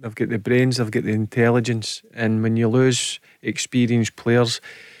 they've got the brains, they've got the intelligence, and when you lose experienced players,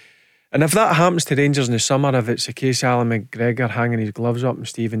 and if that happens to Rangers in the summer, if it's the case Alan McGregor hanging his gloves up and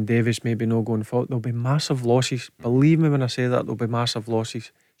Stephen Davis maybe no going forward, there'll be massive losses. Believe me when I say that, there'll be massive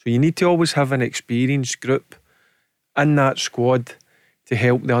losses. So you need to always have an experienced group in that squad to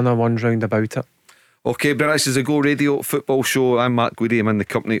help the other ones round about it. Okay, Brent, this is a Go Radio football show. I'm Mark Guidi. I'm in the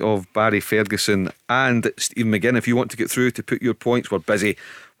company of Barry Ferguson and Stephen McGinn. If you want to get through to put your points, we're busy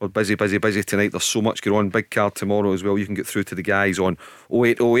We're busy tonight. There's so much going on. Big card tomorrow as well. You can get through to the guys on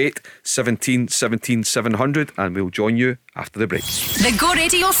 0808 17 17 700 and we'll join you after the break. The Go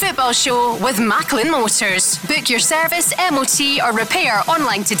Radio Football Show with Macklin Motors. Book your service, MOT or repair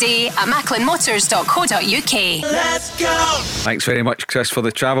online today at macklinmotors.co.uk. Let's go! Thanks very much, Chris, for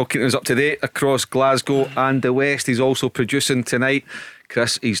the travel, keeping us up to date across Glasgow and the West. He's also producing tonight.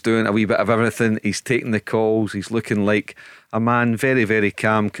 Chris, he's doing a wee bit of everything. He's taking the calls. He's looking like a man very, very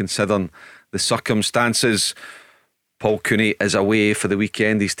calm considering the circumstances. Paul Cooney is away for the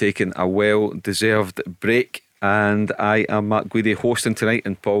weekend. He's taken a well-deserved break. And I am Mark Guidi hosting tonight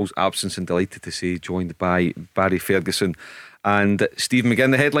in Paul's absence, and delighted to say joined by Barry Ferguson and Stephen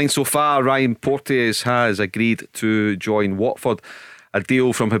McGinn. The headline so far: Ryan Porteous has agreed to join Watford. A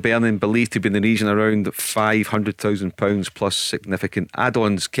deal from Hibernian believed to be in the region around £500,000 plus significant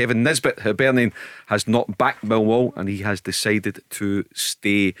add-ons. Kevin Nisbet, Hibernian, has not backed Millwall and he has decided to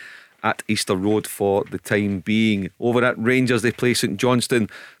stay at Easter Road for the time being. Over at Rangers, they play St Johnstone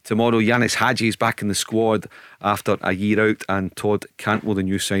tomorrow. Yanis Hadji is back in the squad after a year out, and Todd Cantwell, the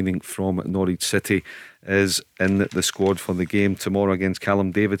new signing from Norwich City, is in the squad for the game tomorrow against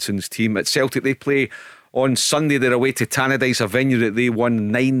Callum Davidson's team. At Celtic, they play on Sunday. They're away to Tannadice, a venue that they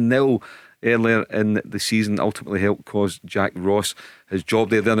won 9-0 earlier in the season, ultimately helped cost Jack Ross his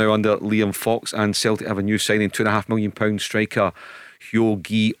job there. They're now under Liam Fox, and Celtic have a new signing, £2.5 million striker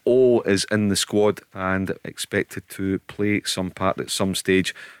Hyo-gi Oh is in the squad and expected to play some part at some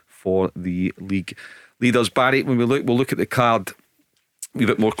stage for the league leaders. Barry, when we'll look at the card a wee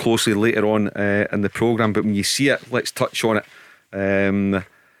bit more closely later on in the programme, but when you see it, let's touch on it.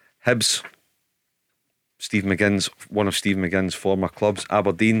 Hibs, one of Stephen McGinn's former clubs,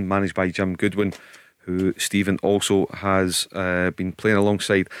 Aberdeen, managed by Jim Goodwin, who Stephen also has been playing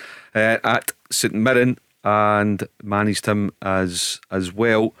alongside at St Mirren and managed him as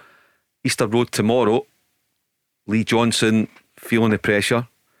well. Easter Road tomorrow. Lee Johnson feeling the pressure,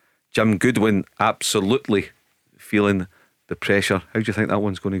 Jim Goodwin absolutely feeling the pressure. How do you think that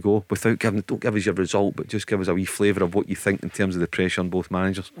one's going to go? Without don't give us your result, but just give us a wee flavour of what you think in terms of the pressure on both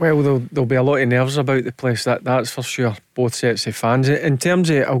managers. Well, there'll be a lot of nerves about the place, that's for sure. Both sets of fans. In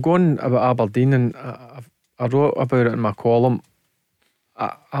terms of, I'll go on about Aberdeen, and I wrote about it in my column.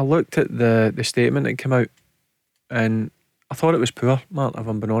 I looked at the statement that came out, and I thought it was poor, Mark, if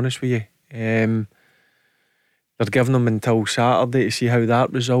I'm being honest with you. They're giving them until Saturday to see how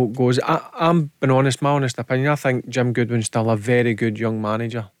that result goes. I'm being honest, my honest opinion, I think Jim Goodwin's still a very good young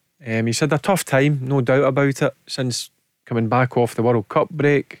manager. He's had a tough time, no doubt about it, since coming back off the World Cup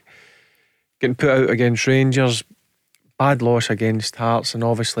break, getting put out against Rangers, bad loss against Hearts, and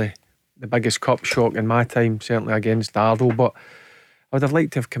obviously the biggest cup shock in my time, certainly against Ardo. But I would have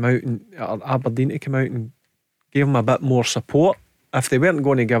liked to have come out and Aberdeen to come out and give him a bit more support. If they weren't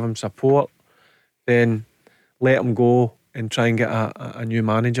going to give him support, then let him go and try and get a new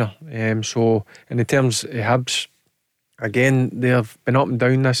manager. So in the terms of Hibs, again, they've been up and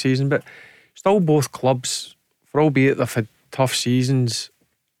down this season, but still both clubs, for albeit they've had tough seasons,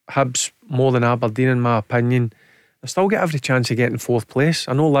 Hibs more than Aberdeen in my opinion, they still get every chance of getting fourth place.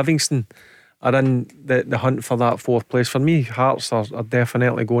 I know Livingston are in the hunt for that fourth place. For me, Hearts are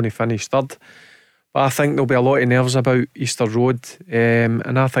definitely going to finish third, but I think there'll be a lot of nerves about Easter Road,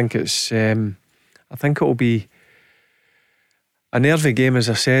 and I think it'll be a nervy game, as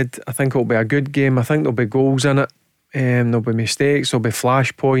I said. I think it'll be a good game. I think there'll be goals in it. There'll be mistakes. There'll be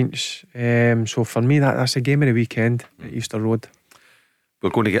flashpoints. So for me, that's a game of the weekend at Easter Road. We're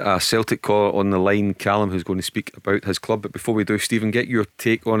going to get a Celtic caller on the line, Callum, who's going to speak about his club. But before we do, Stephen, get your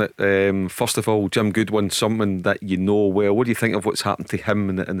take on it. First of all, Jim Goodwin, someone that you know well. What do you think of what's happened to him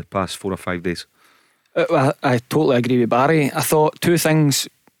in the past 4 or 5 days? I totally agree with Barry. I thought two things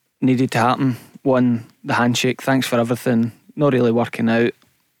needed to happen. One, the handshake, thanks for everything, not really working out,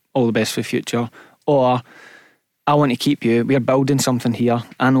 all the best for the future. Or, I want to keep you, we're building something here,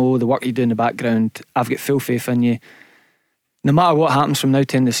 I know the work you do in the background, I've got full faith in you. No matter what happens from now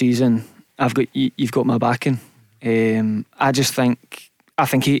to end the season, you've got my backing. I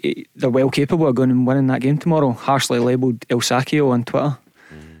think they're well capable of going and winning that game tomorrow. Harshly labelled El Sacchio on Twitter.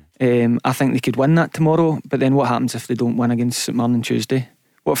 I think they could win that tomorrow, but then what happens if they don't win against St Mirren on Tuesday?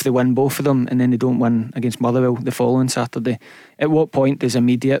 What if they win both of them and then they don't win against Motherwell the following Saturday? At what point does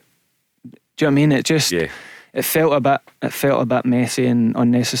immediate? Do you know what I mean? It felt a bit messy and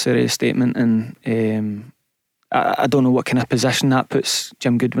unnecessary statement, and I don't know what kind of position that puts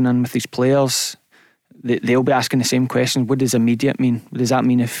Jim Goodwin in with these players. They'll be asking the same question. What does immediate mean? What does that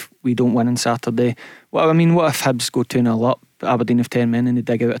mean if we don't win on Saturday? Well, I mean, what if Hibs go 2-0 up, Aberdeen have 10 men and they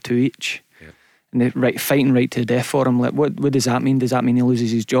dig out a 2 each? and they're fighting right to the death for him. Like, what does that mean? Does that mean he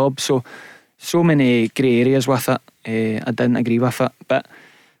loses his job? So many grey areas with it. I didn't agree with it. But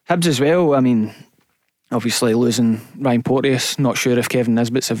Hibs as well, I mean, obviously losing Ryan Porteous, not sure if Kevin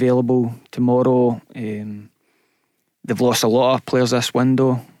Nisbet's available tomorrow. They've lost a lot of players this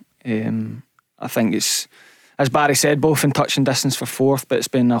window. I think it's, as Barry said, both in touch and distance for fourth, but it's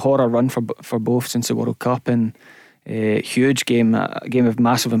been a horror run for both since the World Cup, and huge game, a game of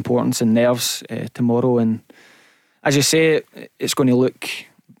massive importance and nerves tomorrow. And as you say, it's going to look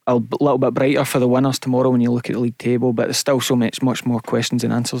a little bit brighter for the winners tomorrow when you look at the league table, but there's still so much more questions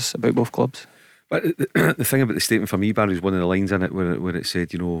and answers about both clubs. But the thing about the statement for me, Barry, is one of the lines in it where it said,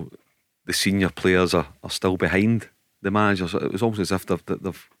 the senior players are still behind the managers. It was almost as if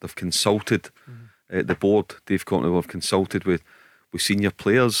they've consulted the board. Dave Cotton have consulted with senior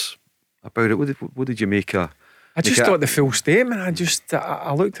players about it. What did you make of? I just thought the full statement.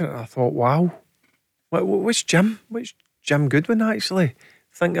 I looked at it and I thought, wow, which Jim Goodwin actually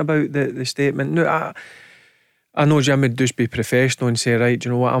think about the statement? No, I know Jim would just be professional and say, right, you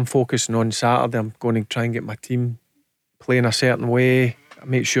know what, I'm focusing on Saturday. I'm going to try and get my team playing a certain way,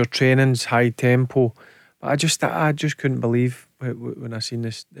 make sure training's high tempo. But I just couldn't believe when I seen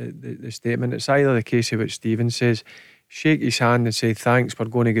the statement. It's either the case of what Stephen says, shake his hand and say thanks, we're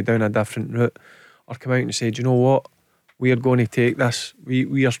going to go down a different route, or come out and say, do you know what, we are going to take this.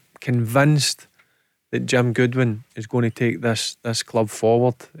 We are convinced that Jim Goodwin is going to take this club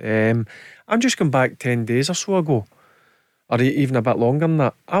forward. I'm just going back 10 days or so ago, or even a bit longer than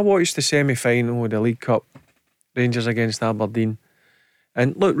that. I watched the semi-final of the League Cup, Rangers against Aberdeen,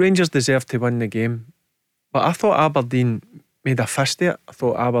 and look, Rangers deserved to win the game, but I thought Aberdeen made a fist of it. I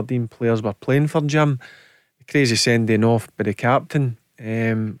thought Aberdeen players were playing for Jim. The crazy sending off by the captain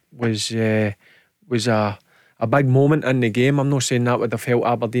was a big moment in the game. I'm not saying that would have helped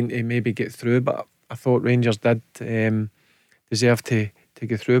Aberdeen to maybe get through, but I thought Rangers did deserve to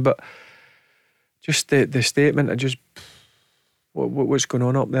get through. But just the statement, what's going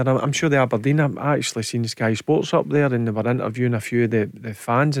on up there? I'm sure the Aberdeen, I actually seen Sky Sports up there, and they were interviewing a few of the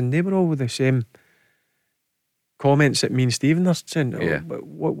fans, and they were all with the same comments that me and Stephen are saying.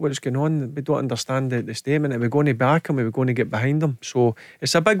 What's going on? We don't understand the statement. Are we going to back him? Are we going to get behind him? So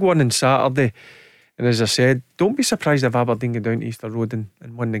it's a big one on Saturday, and as I said, don't be surprised if Aberdeen go down to Easter Road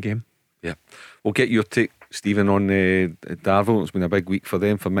and win the game. Yeah, we'll get your take, Stephen, on Darvel. It's been a big week for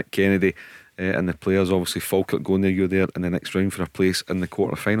them, for Mick Kennedy and the players. Obviously Falkirk going there, you're there in the next round for a place in the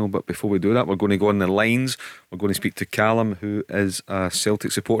quarter final. But before we do that, we're going to go on the lines. We're going to speak to Callum, who is a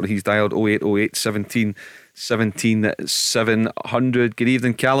Celtic supporter. He's dialed 0808 17 17 700. Good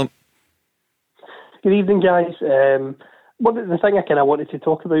evening, Callum. Good evening, guys. The thing I kind of wanted to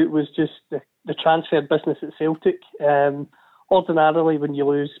talk about was just the transfer business at Celtic. Ordinarily, when you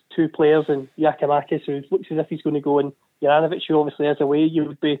lose two players, and Giakoumakis, who looks as if he's going to go, and Juranovic, who obviously is away, you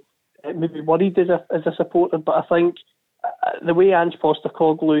would be maybe worried as a supporter. But I think the way Ange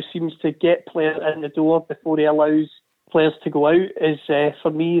Postecoglou seems to get players in the door before he allows players to go out is,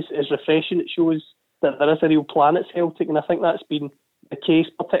 for me, is refreshing. It shows that there is a real plan at Celtic, and I think that's been the case,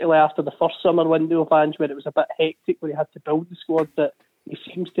 particularly after the first summer window of Ange, where it was a bit hectic, where he had to build the squad, that he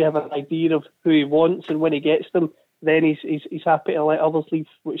seems to have an idea of who he wants, and when he gets them, then he's happy to let others leave,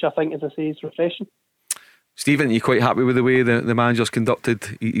 which I think, as I say, is refreshing. Stephen, are you quite happy with the way the manager's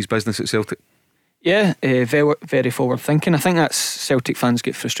conducted his business at Celtic? Yeah, very, very forward thinking. I think that's Celtic fans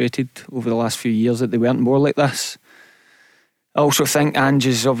get frustrated over the last few years that they weren't more like this. I also think Ange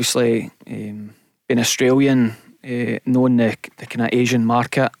has obviously been Australian, knowing the kind of Asian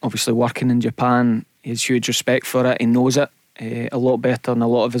market, obviously working in Japan. He has huge respect for it. He knows it a lot better than a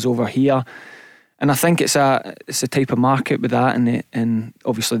lot of us over here. And I think it's a type of market with that, and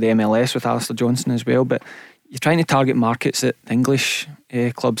obviously the MLS with Alistair Johnson as well. But you're trying to target markets that the English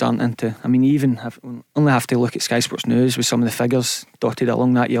clubs aren't into. I mean, you even only have to look at Sky Sports News with some of the figures dotted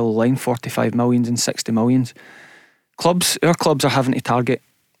along that yellow line: 45 millions and 60 millions. Our clubs are having to target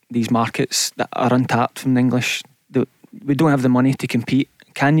these markets that are untapped from the English. We don't have the money to compete.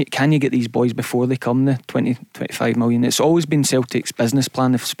 Can you get these boys before they come, the 20, 25 million? It's always been Celtic's business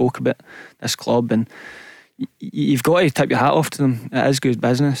plan. They've spoke about this club, and you've got to tip your hat off to them. It is good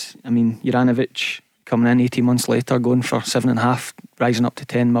business. I mean, Juranovic coming in 18 months later, going for 7.5, rising up to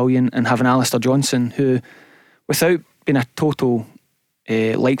 10 million, and having Alistair Johnson, who, without being a total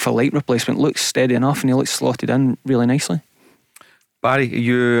like for like replacement, looks steady enough, and he looks slotted in really nicely. Barry,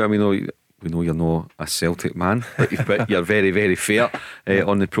 we know you're not a Celtic man, but you're very, very fair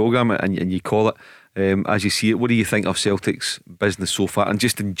on the programme, and you call it as you see it. What do you think of Celtic's business so far, and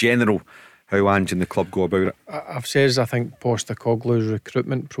just in general, how Ange and the club go about it? I've said, I think Postecoglou's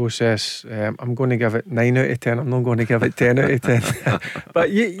recruitment process, I'm going to give it 9 out of 10. I'm not going to give it 10 out of 10.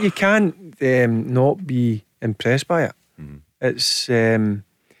 But you can't not be impressed by it. It's a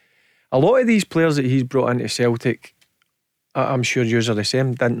lot of these players that he's brought into Celtic, I'm sure you are the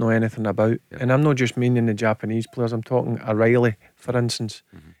same, didn't know anything about. And I'm not just meaning the Japanese players, I'm talking O'Reilly, for instance.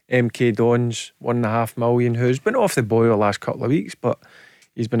 MK Dons, $1.5 million, who's been off the boil the last couple of weeks, but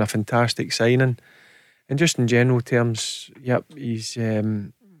he's been a fantastic signing. And just in general terms, he's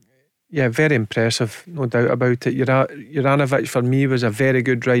very impressive, no doubt about it. Juranovic for me was a very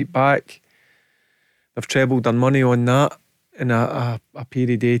good right back. They've trebled their money on that in a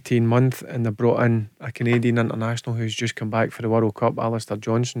period of 18 months, and they brought in a Canadian international who's just come back for the World Cup, Alistair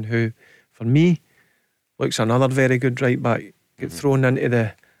Johnson, who for me looks another very good right back. Get thrown into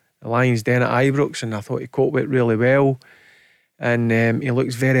the Lions Den at Ibrox, and I thought he coped with it really well. And he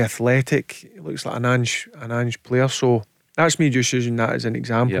looks very athletic. He looks like an Ange player. So that's me just using that as an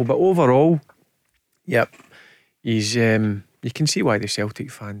example. But overall, he's you can see why the Celtic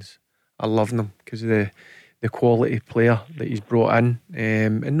fans are loving him, because of the quality player that he's brought in.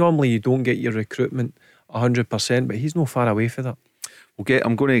 And normally you don't get your recruitment 100%, but he's no far away from that.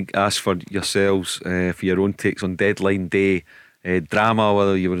 I'm going to ask for yourselves for your own takes on deadline day drama,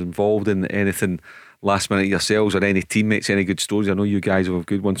 whether you were involved in anything last minute yourselves or any teammates, any good stories. I know you guys have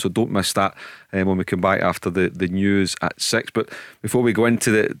good ones, so don't miss that when we come back after the news at 6. But before we go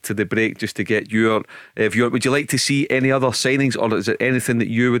into the break, just to get your view, would you like to see any other signings, or is there anything that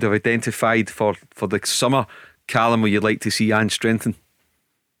you would have identified for the summer, Callum, where you'd like to see Ange strengthen?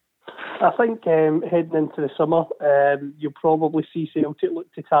 I think heading into the summer, you'll probably see Celtic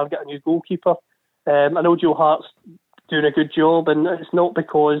look to target a new goalkeeper. I know Joe Hart's doing a good job, and it's not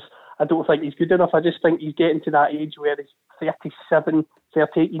because I don't think he's good enough. I just think he's getting to that age where he's 37,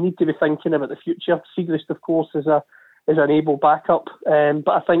 38. You need to be thinking about the future. Siegrist, of course, is an able backup, but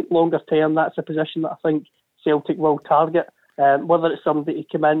I think longer term, that's a position that I think Celtic will target. Whether it's somebody to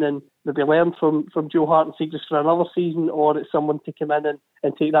come in and maybe learn from Joe Hart and Siegrist for another season, or it's someone to come in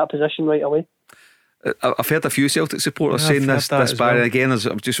and take that position right away. I've heard a few Celtic supporters saying this Barry, well. Again, as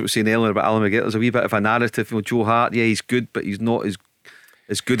I was just saying earlier about Alan McGinn, there's a wee bit of a narrative. Joe Hart, he's good, but he's not as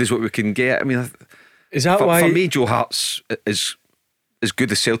good as what we can get. I mean, is that why? For me, Joe Hart's as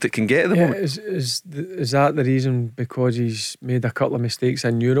good as Celtic can get at the moment. Is that the reason? Because he's made a couple of mistakes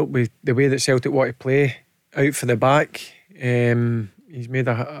in Europe with the way that Celtic want to play out for the back. He's made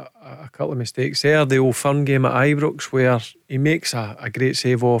a couple of mistakes there. The Old Firm game at Ibrox, where he makes a great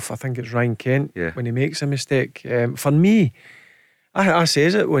save off, I think it's Ryan Kent, when he makes a mistake. For me, I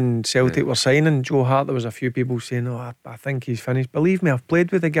says it when Celtic were signing Joe Hart, there was a few people saying, I think he's finished. Believe me, I've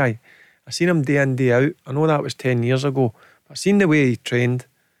played with the guy. I've seen him day in, day out. I know that was 10 years ago, but I've seen the way he trained.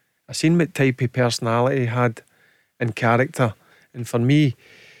 I've seen what type of personality he had and character. And for me,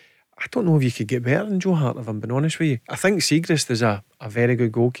 I don't know if you could get better than Joe Hart, if I'm being honest with you. I think Siegrist is a very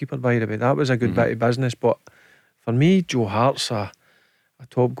good goalkeeper, by the way. That was a good bit of business. But for me, Joe Hart's a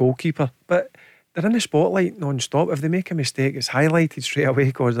top goalkeeper. But they're in the spotlight non-stop. If they make a mistake, it's highlighted straight away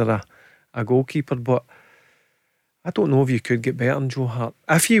because they're a goalkeeper. But I don't know if you could get better than Joe Hart.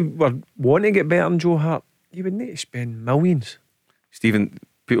 If you were wanting to get better than Joe Hart, you would need to spend millions. Stephen,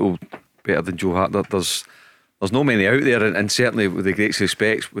 people better than Joe Hart, there's not many out there, and certainly with the greatest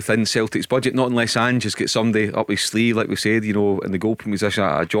respect within Celtic's budget, not unless Ange has got somebody up his sleeve, like we said, in the goalkeeping position,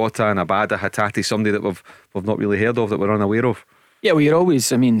 a Jota and a Bada Hatate, somebody that we've not really heard of, that we're unaware of. Yeah, well, you're always,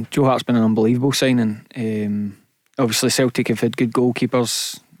 Joe Hart's been an unbelievable signing. Obviously Celtic have had good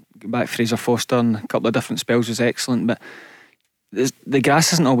goalkeepers. Back Fraser Foster and a couple of different spells was excellent, but the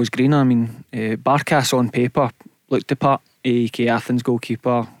grass isn't always greener. Barkas on paper looked the part. AEK Athens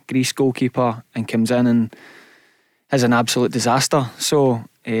goalkeeper, Greece goalkeeper, and comes in and is an absolute disaster. So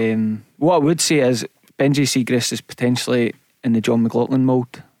what I would say is Benji Siegrist is potentially in the John McLaughlin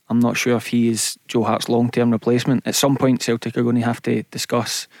mould. I'm not sure if he is Joe Hart's long-term replacement. At some point Celtic are going to have to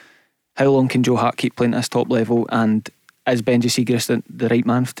discuss how long can Joe Hart keep playing at this top level, and is Benji Siegrist the right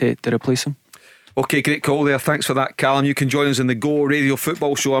man to replace him? Okay, great call there. Thanks for that, Callum. You can join us in the Go Radio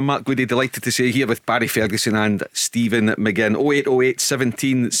Football Show. I'm Mark Guidi, delighted to say here with Barry Ferguson and Stephen McGinn. 0808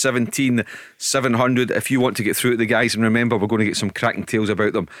 17 17 700 if you want to get through to the guys. And remember, we're going to get some cracking tales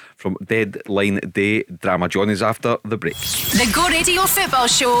about them from Deadline Day drama. Join us after the break. The Go Radio Football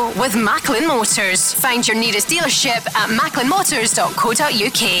Show with Macklin Motors. Find your nearest dealership at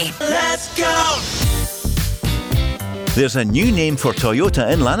macklinmotors.co.uk. Let's go! There's a new name for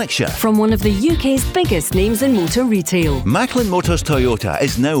Toyota in Lanarkshire. From one of the UK's biggest names in motor retail. Macklin Motors Toyota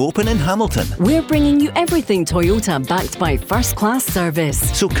is now open in Hamilton. We're bringing you everything Toyota backed by first-class service.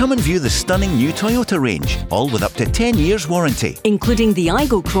 So come and view the stunning new Toyota range, all with up to 10 years warranty. Including the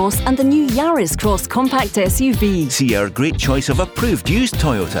Igo Cross and the new Yaris Cross compact SUV. See our great choice of approved used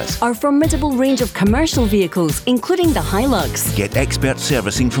Toyotas. Our formidable range of commercial vehicles, including the Hilux. Get expert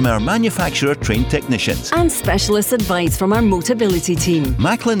servicing from our manufacturer-trained technicians. And specialist advice from our Motability team.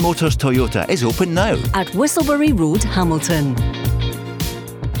 Macklin Motors Toyota is open now at Whistlebury Road, Hamilton.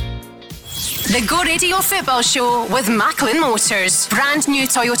 The Go Radio Football Show with Macklin Motors. Brand new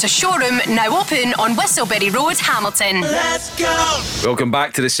Toyota showroom now open on Whistlebury Road, Hamilton. Let's go! Welcome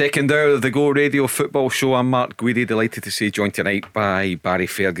back to the second hour of the Go Radio Football Show. I'm Mark Guidi, delighted to say joined tonight by Barry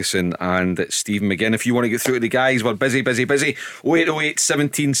Ferguson and Stephen McGinn. If you want to get through to the guys, we're busy. 0808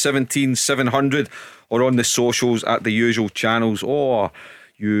 17 17 700 or on the socials at the usual channels, or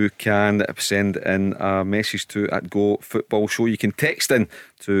you can send in a message to at Go Football Show. You can text in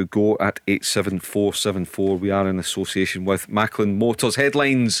to go at 87474. We are in association with Macklin Motors.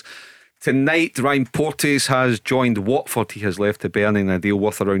 Headlines tonight: Ryan Porteous has joined Watford. He has left Hibernian in a deal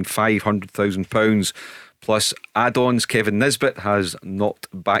worth around £500,000 plus add-ons. Kevin Nisbet has knocked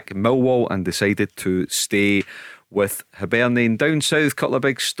back Millwall and decided to stay with Hibernian. Down south, couple of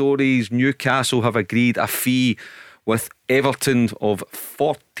big stories. Newcastle have agreed a fee with Everton of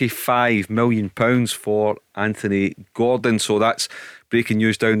 £45 million for Anthony Gordon. So that's breaking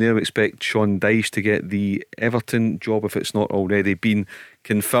news down there. We expect Sean Dyche to get the Everton job if it's not already been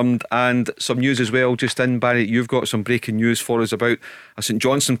confirmed. And some news as well just in, Barry, you've got some breaking news for us about a St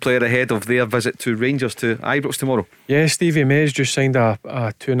Johnstone player ahead of their visit to Rangers to Ibrox tomorrow. Yeah, Stevie May's just signed a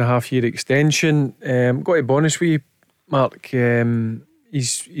 2.5-year extension. Got to be honest with you, Mark,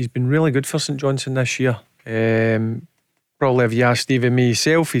 he's been really good for St Johnstone this year. Probably if you ask Stevie May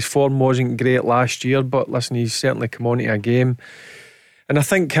himself, his form wasn't great last year, but listen, he's certainly come on to a game. And I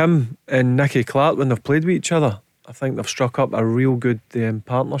think him and Nicky Clark, when they've played with each other, I think they've struck up a real good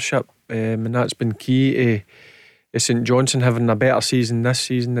partnership, and that's been key to St Johnstone having a better season this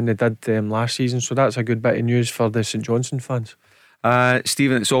season than they did last season. So that's a good bit of news for the St Johnstone fans.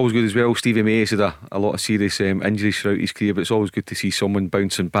 Stephen, it's always good as well. Stevie May has had a lot of serious injuries throughout his career, but it's always good to see someone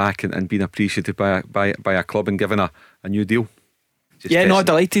bouncing back and being appreciated by a club and given a new deal.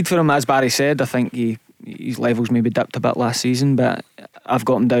 Delighted for him. As Barry said, I think his levels maybe dipped a bit last season, but I've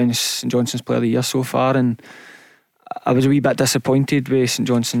got him down as St Johnstone's player of the year so far, and I was a wee bit disappointed with St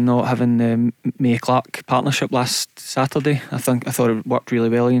Johnstone not having the May Clark partnership last Saturday. I thought it worked really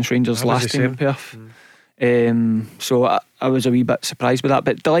well against Rangers last time in Perth. So I was a wee bit surprised with that,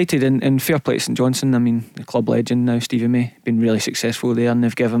 but delighted, and fair play to St Johnstone. I mean, the club legend now, Stevie May, been really successful there, and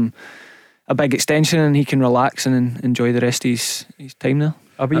they've given him a big extension and he can relax and enjoy the rest of his time there.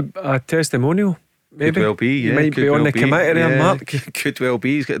 A testimonial, maybe. Could well be, yeah. He might be on the committee there, Mark. Could well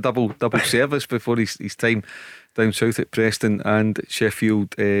be. He's got a double service before his time down south at Preston and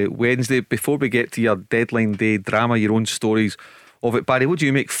Sheffield Wednesday. Before we get to your deadline day drama, your own stories of it, Barry, what do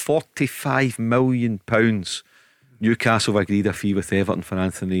you make? £45 million. Newcastle have agreed a fee with Everton for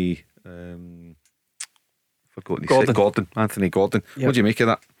Anthony Gordon. Anthony Gordon. Yep. What do you make of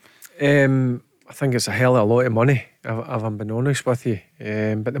that? I think it's a hell of a lot of money, if I'm being honest with you.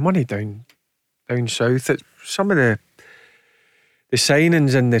 But the money down south, it's some of the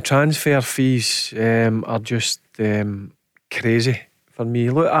signings and the transfer fees are just crazy for me.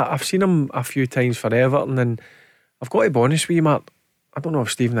 Look, I've seen him a few times for Everton, and I've got to be honest with you, Mark, I don't know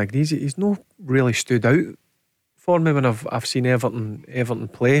if Stephen agrees, he's not really stood out for me when I've seen Everton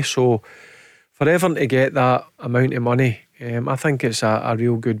play. So for Everton to get that amount of money, I think it's a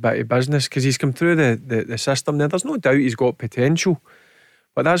real good bit of business, because he's come through the system there. There's no doubt he's got potential,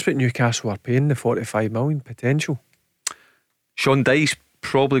 but that's what Newcastle are paying, the 45 million potential. Sean Dyche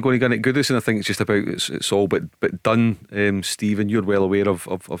probably going to get it Goodison. I think it's just about it's all but done. Stephen, you're well aware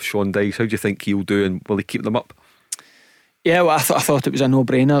of Sean Dyche. How do you think he'll do, and will he keep them up? Yeah, well, I thought it was a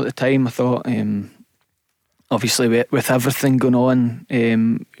no-brainer at the time. I thought, obviously, with everything going on,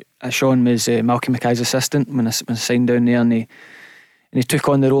 Sean was Malcolm Mackay's assistant when I signed down there, and he took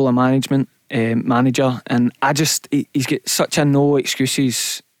on the role of manager. And he's got such a no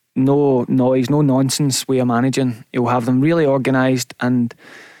excuses, no noise, no nonsense way of managing. He'll have them really organised, and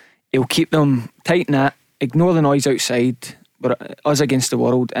he'll keep them tight knit, ignore the noise outside, but us against the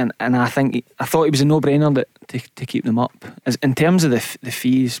world. And I thought it was a no-brainer to keep them up. In terms of the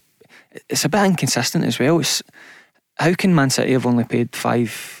fees, it's a bit inconsistent as well. How can Man City have only paid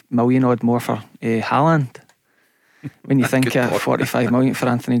 5 million odd more for Haaland? when you think 45 million for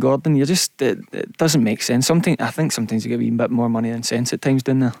Anthony Gordon, you just it doesn't make sense. I think sometimes you get a wee bit more money than sense at times,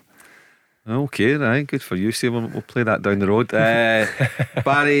 down there. Okay, right, good for you, Steve. We'll play that down the road.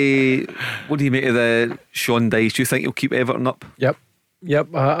 Barry, what do you make of the Sean Dyche? Do you think he'll keep Everton up? Yep.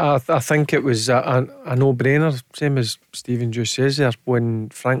 I think it was a no-brainer, same as Stephen just says there. When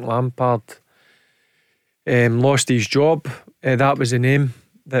Frank Lampard lost his job, that was the name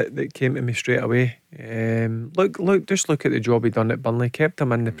that came to me straight away. Just look at the job he done at Burnley. Kept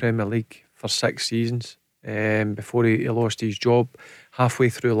him in the Premier League for 6 seasons before he lost his job halfway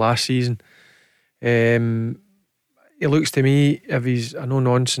through last season. He looks to me, if he's a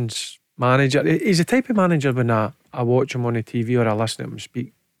no-nonsense manager, he's the type of manager when I watch him on the TV or I listen to him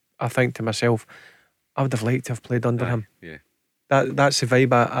speak, I think to myself, I would have liked to have played under him. Yeah. That's the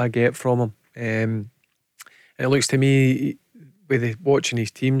vibe I get from him. And it looks to me, with watching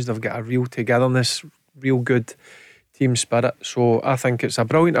his teams, they've got a real togetherness, real good team spirit. So I think it's a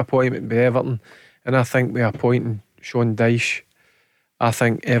brilliant appointment by Everton, and I think by appointing Sean Dyche, I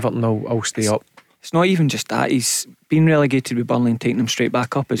think Everton will stay up. It's not even just that, he's been relegated with Burnley and taking them straight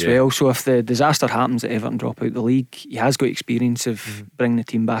back up as well. So if the disaster happens that Everton drop out the league, he has got experience of bringing the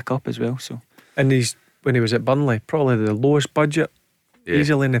team back up as well. So, and when he was at Burnley, probably the lowest budget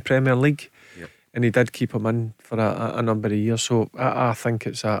easily in the Premier League, and he did keep him in for a number of years. So I think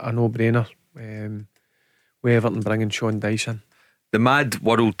it's a no-brainer with Everton bringing Sean Dyche in. The mad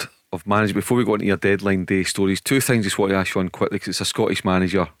world of management. Before we go into your deadline day stories, 2 things I just want to ask Sean quickly, because it's a Scottish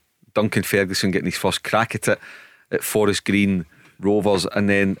manager, Duncan Ferguson, getting his first crack at it at Forest Green Rovers, and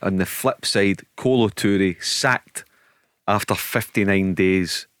then on the flip side, Kolo Touré sacked after 59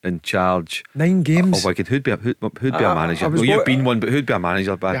 days in charge. 9 games. Who'd be a manager? Well, you've been one, but who'd be a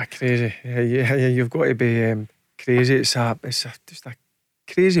manager? Yeah, crazy. Yeah, you've got to be crazy. It's just a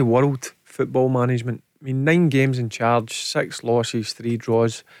crazy world, football management. I mean, 9 games in charge, 6 losses, 3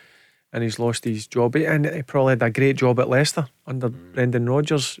 draws, and he's lost his job. And he probably had a great job at Leicester under Brendan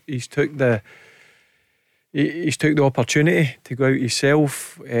Rodgers. He's took the opportunity to go out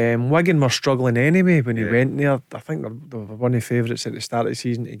himself. Wigan were struggling anyway when he went there. I think they were one of the favourites at the start of the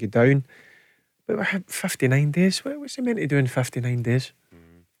season to go down. But we had 59 days. What's he meant to do in 59 days?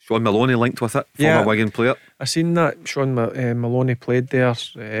 Sean Maloney linked with it, former Wigan player. I seen that. Sean Maloney played there.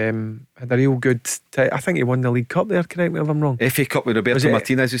 Had a real good I think he won the League Cup there, correct me if I'm wrong. FA Cup with Roberto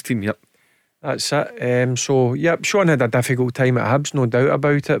Martinez's team, yep. That's it. Sean had a difficult time at Hibs, no doubt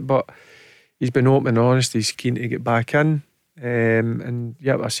about it, but he's been open and honest. He's keen to get back in.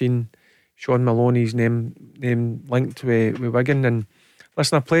 I seen Sean Maloney's name linked with Wigan. And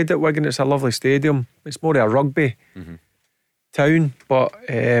listen, I played at Wigan. It's a lovely stadium. It's more of a rugby town, but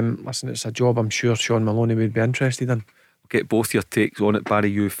listen, it's a job I'm sure Sean Maloney would be interested in. Get both your takes on it, Barry.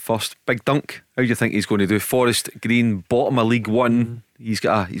 You first. Big Dunk, how do you think he's going to do? Forest Green, bottom of League One. He's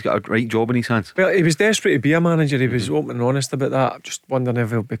got a right job in his hands. Well, he was desperate to be a manager. He was open and honest about that. Just wondering if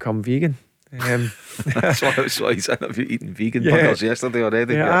he'll become vegan. That's why he's eating vegan burgers yesterday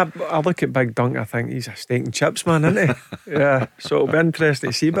already. I look at Big Dunk, I think he's a steak and chips man, isn't he? So it'll be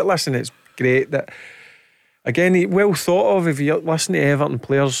interesting to see. But listen, it's great that, again, he well thought of. If you listen to Everton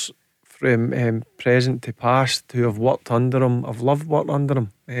players from present to past who have worked under him, I've loved working under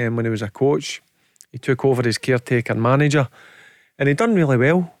him. When he was a coach, he took over as caretaker manager, and he done really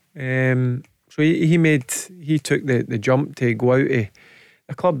well. So he took the jump to go out to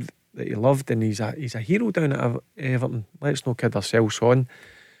a club that he loved, and he's a hero down at Everton. Let's not kid ourselves on.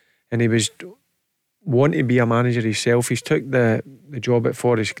 And he was wanting to be a manager himself. He's took the job at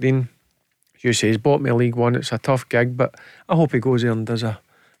Forest Green. As you say, he's bought me a League One. It's a tough gig, but I hope he goes there and does a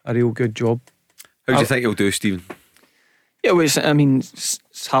real good job. How do you think he'll do, Stephen? Yeah, it's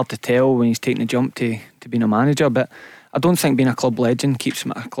hard to tell when he's taking the jump to being a manager, but I don't think being a club legend keeps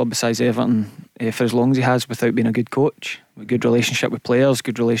him at a club besides Everton for as long as he has without being a good coach, a good relationship with players,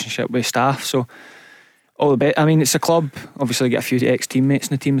 good relationship with staff. So all the bit. It's a club. Obviously, get a few ex-teammates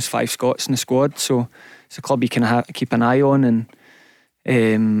in the team. There's 5 Scots in the squad, so it's a club you can keep an eye on.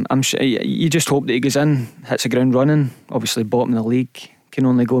 And I'm sure you just hope that he goes in, hits the ground running. Obviously, bottom of the league can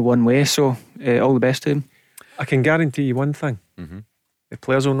only go one way. So all the best to him. I can guarantee you one thing. The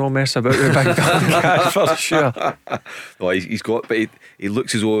players will not mess about with Big Dunk for sure. Well, he's got, but he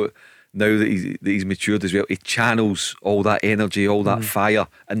looks as though now that he's matured as well, he channels all that energy, all that fire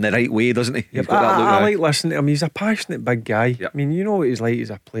in the right way, doesn't he? I like listening to him. He's a passionate big guy. Yep. You know what he's like as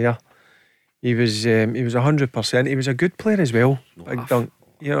a player. He was 100%. He was a good player as well. Big Dunk.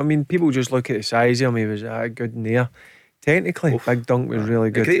 People just look at the size of him. He was good in there. Technically, Big Dunk was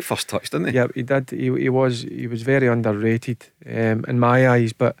really good. A great first touch, didn't he? Yeah, he did. He was very underrated in my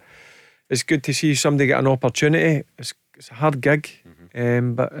eyes. But it's good to see somebody get an opportunity. It's a hard gig,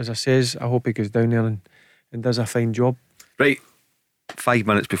 but as I says, I hope he goes down there and does a fine job. Right, 5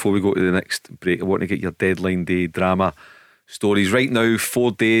 minutes before we go to the next break, I want to get your deadline day drama stories. Right now,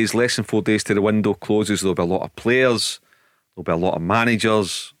 4 days, less than 4 days to the window closes. There'll be a lot of players, there'll be a lot of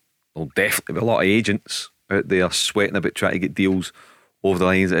managers, there'll definitely be a lot of agents out there sweating about trying to get deals over the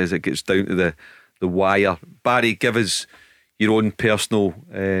lines as it gets down to the wire. Barry, give us your own personal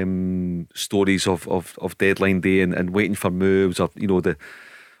stories of deadline day and waiting for moves, or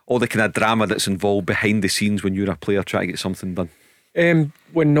all the kind of drama that's involved behind the scenes when you're a player trying to get something done.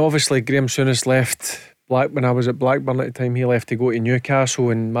 When obviously Graham Souness left when I was at Blackburn at the time, he left to go to Newcastle,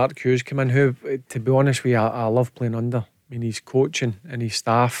 and Mark Hughes came in, who, to be honest with you, I love playing under. I mean, his coaching and his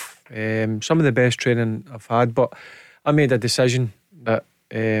staff, some of the best training I've had, but I made a decision that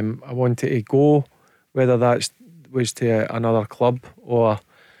I wanted to go, whether that was to another club or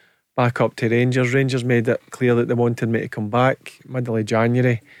back up to Rangers. Rangers made it clear that they wanted me to come back middle of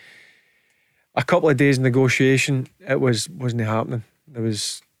January. A couple of days negotiation, it wasn't happening. There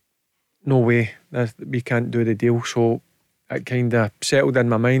was no way that we can't do the deal, so it kind of settled in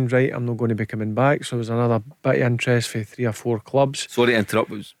my mind, right, I'm not going to be coming back. So there was another bit of interest for 3 or 4 clubs. Sorry to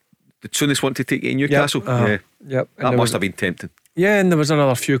interrupt, did Souness want to take you in Newcastle? Yep. That must have been tempting. Yeah, and there was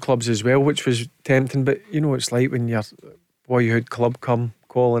another few clubs as well, which was tempting. But you know, it's like when your boyhood club come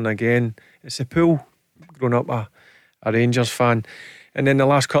calling again. It's a pull. Growing up a Rangers fan, and then the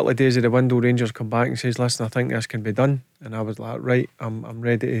last couple of days of the window, Rangers come back and says, "Listen, I think this can be done." And I was like, "Right, I'm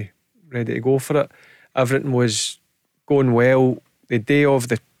ready to go for it." Everything was going well. The day of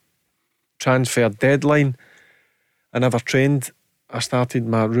the transfer deadline, I never trained. I started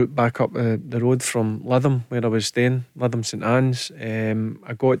my route back up the road from Lytham, where I was staying, Lytham St Anne's.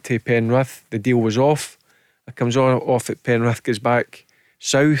 I got to Penrith, the deal was off. I comes off at Penrith, goes back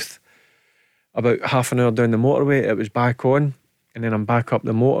south, about half an hour down the motorway, it was back on, and then I'm back up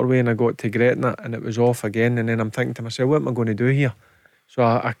the motorway and I got to Gretna and it was off again. And then I'm thinking to myself, what am I going to do here? So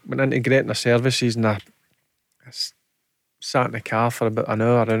I went into Gretna Services and I sat in the car for about an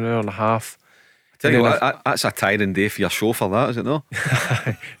hour and a half. Tell you what, that's a tiring day for your chauffeur, that, is it not?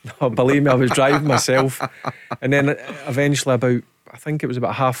 No, believe me, I was driving myself. And then eventually I think it was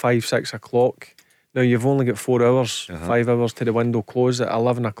about 5:30, 6 o'clock. Now you've only got 4 hours, 5 hours to the window close at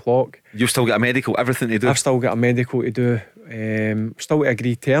 11 o'clock. You've still got a medical, everything to do? I've still got a medical to do. Still to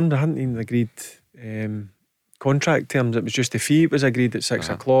agree terms. I hadn't even agreed contract terms. It was just the fee was agreed at 6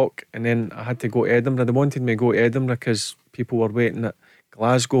 o'clock, and then I had to go to Edinburgh. They wanted me to go to Edinburgh because people were waiting at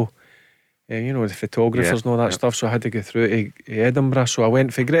Glasgow. You know, the photographers and all that stuff, so I had to go through to Edinburgh. So I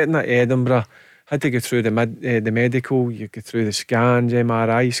went for Gretna to Edinburgh, had to go through the medical, you go through the scans,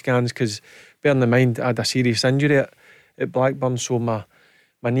 MRI scans, because bearing in mind I had a serious injury at Blackburn, so my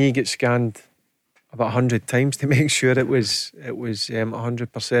knee gets scanned about 100 times to make sure it was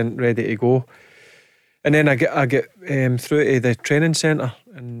 100% ready to go. And then I get through to the training centre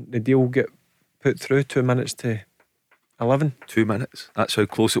and the deal get put through 2 minutes to 11. 2 minutes? That's how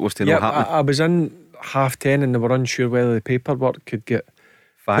close it was to not happening. I was in 10:30 and they were unsure whether the paperwork could get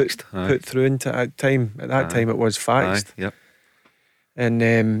faxed, put through into time. At that time it was faxed. Yep. And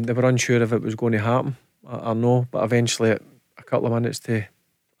they were unsure if it was going to happen or no, but eventually a couple of minutes to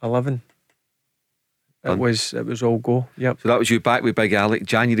 11 it was all go. Yep. So that was you back with Big Alec,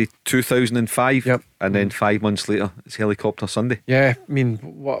 January 2005. Yep. And then 5 months later it's Helicopter Sunday. Yeah, I mean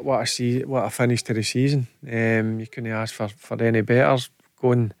what a finish to the season. You couldn't ask for any better.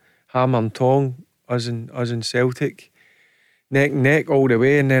 Going hammer and tong, us in Celtic, neck and neck all the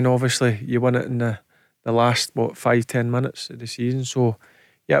way, and then obviously you win it in the last 5-10 minutes of the season. So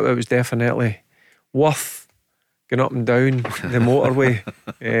yeah, it was definitely worth going up and down the motorway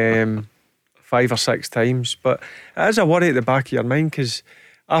 5 or 6 times. But it is a worry at the back of your mind, because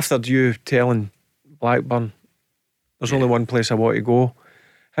after you telling Blackburn there's only one place I want to go,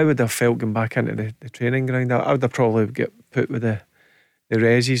 how would I have felt going back into the training ground? I would have probably get put with the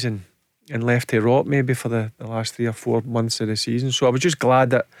resis and left to rot maybe for the last 3 or 4 months of the season. So I was just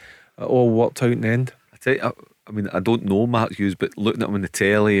glad that it all worked out in the end. I tell you, I mean, I don't know Mark Hughes, but looking at him on the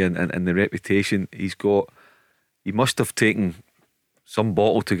telly and the reputation he's got, he must have taken some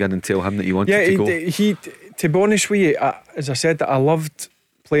bottle to get and tell him that he wanted to go. He, to be honest with you, as I said, I loved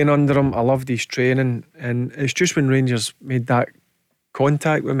playing under him. I loved his training, and it's just when Rangers made that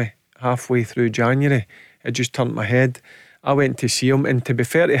contact with me halfway through January, it just turned my head. I went to see him, and to be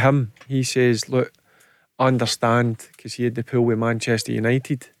fair to him, he says, look, I understand, because he had the pull with Manchester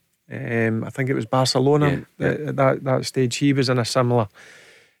United. I think it was Barcelona at that stage. He was in a similar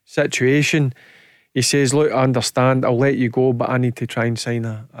situation. he says, look, I understand, I'll let you go, but I need to try and sign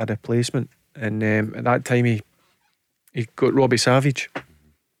a replacement. And at that time he got Robbie Savage,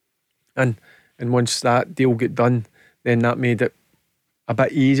 and once that deal got done, then that made it a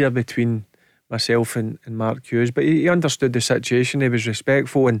bit easier between myself and Mark Hughes. But he understood the situation, he was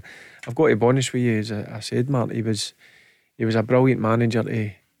respectful, and I've got to be honest with you, as I said, Mark, he was a brilliant manager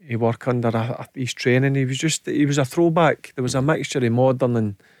to work under. His training, he was a throwback. There was a mixture of modern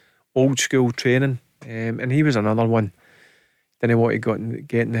and old school training, and he was another one. Didn't want to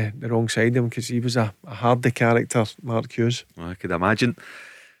get in the wrong side of him, because he was a hardy character, Mark Hughes. I could imagine.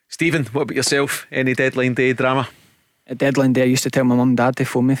 Stephen, what about yourself? Any deadline day drama? At deadline day, I used to tell my mum and dad to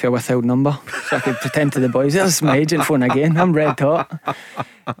phone me for a withheld number, so I could pretend to the boys, there's my agent phone again, I'm red hot.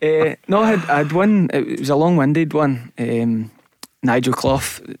 No, I had one, it was a long-winded one. Nigel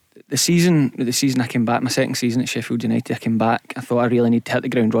Clough, the season I came back, my second season at Sheffield United, I came back, I thought I really need to hit the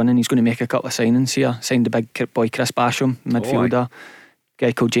ground running. He's going to make a couple of signings here. Signed the big boy Chris Basham, midfielder,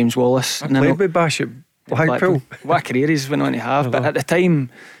 guy called James Wallace. I played with Basham, Blackpool. What a career he's went on to have. But at the time,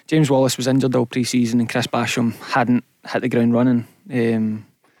 James Wallace was injured all pre-season and Chris Basham hadn't hit the ground running. And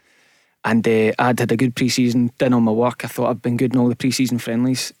I'd had a good pre-season, done all my work. I thought I'd been good in all the pre-season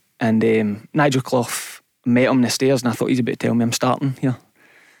friendlies. And Nigel Clough, met him on the stairs, and I thought he's about to tell me I'm starting here.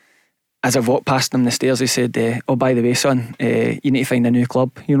 As I walked past him on the stairs, he said, oh, by the way, son, you need to find a new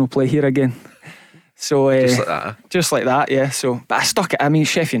club, play here again. So just like that, huh? Just like that, yeah. So, but I stuck it. I mean,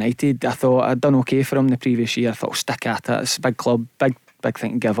 Sheffield United, I thought I'd done okay for him the previous year. I thought I'll stick at it. It's a big club, big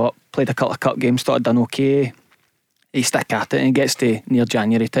thing to give up. Played a couple of cup games, thought I'd done okay. You stick at it, and it gets to near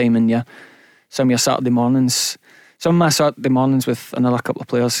January time, and some of your Saturday mornings, some of my Saturday mornings with another couple of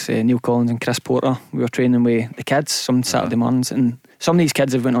players, Neil Collins and Chris Porter, we were training with the kids some Saturday mornings, and some of these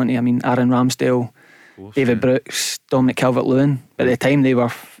kids have went on to, Aaron Ramsdale, David Brooks, Dominic Calvert-Lewin. But at the time they were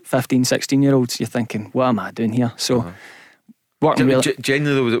 15, 16 year olds. You're thinking, what am I doing here? So working really.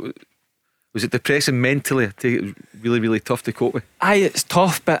 Genuinely, was it depressing mentally? I take it really, really tough to cope with. It's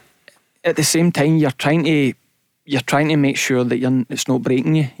tough, but at the same time you're trying to make sure that it's not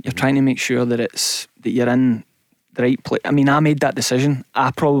breaking you. You're trying to make sure that you're in the right place. I made that decision.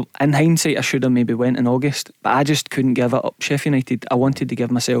 In hindsight, I should have maybe went in August, but I just couldn't give it up. Sheffield United, I wanted to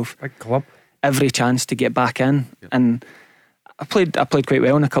give myself big club every chance to get back in, and I played quite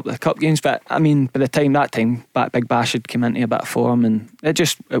well in a couple of cup games. But by the time Big Bash had come into a bit of form, and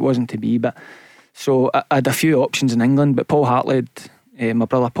it wasn't to be. But so I had a few options in England, but Paul Hartley, my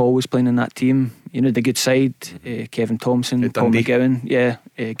brother Paul was playing in that team. The good side, Kevin Thompson, Paul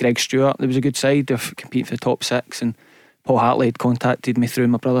McGowan, Greg Stewart. There was a good side. They're competing for the top six, and Paul Hartley had contacted me through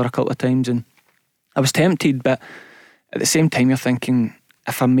my brother a couple of times, and I was tempted. But at the same time, you're thinking,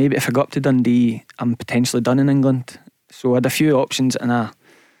 if I got up to Dundee, I'm potentially done in England. So I had a few options, and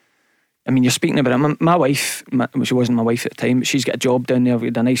you're speaking about it. My wife, she wasn't my wife at the time, but she's got a job down there. We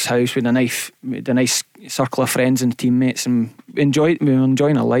had a nice house, we had a nice circle of friends and teammates, and we were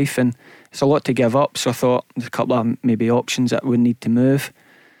enjoying our life, and it's a lot to give up. So I thought there's a couple of maybe options that we need to move,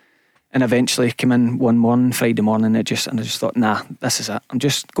 and eventually came in one morning, Friday morning, and I just thought, nah, this is it. I'm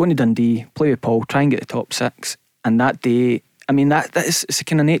just going to Dundee, play with Paul, try and get the top six. And that day, it's the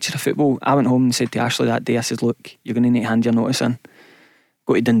kind of nature of football. I went home and said to Ashley that day, I said, look, you're going to need to hand your notice in.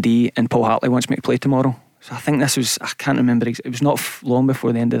 Go to Dundee, and Paul Hartley wants me to play tomorrow. So I think this was, I can't remember, it was not long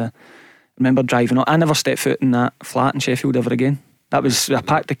before the end of I remember driving up. I never stepped foot in that flat in Sheffield ever again. I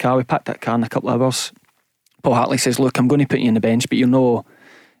packed that car in a couple of hours. Paul Hartley says, look, I'm going to put you on the bench, but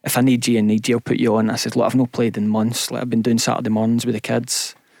if I need you, I'll put you on. I said, look, I've not played in months. I've been doing Saturday mornings with the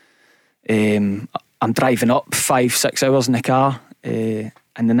kids. I'm driving up 5-6 hours in the car,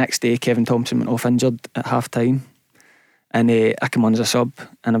 and the next day Kevin Thompson went off injured at half time, and I came on as a sub,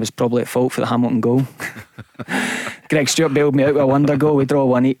 and I was probably at fault for the Hamilton goal. Greg Stewart bailed me out with a wonder goal. We draw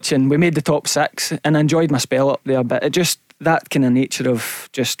one each, and we made the top six, and I enjoyed my spell up there. But it just, that kind of nature of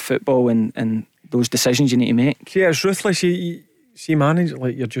just football and those decisions you need to make. Yeah, it's ruthless. You see, manage,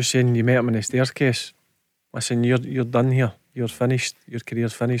 like you're just saying, you met him in the staircase. Listen, you're done here. You're finished. Your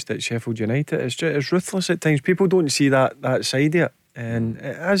career's finished at Sheffield United. It's ruthless at times. People don't see that side of it, and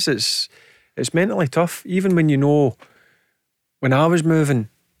it's mentally tough. Even when I was moving,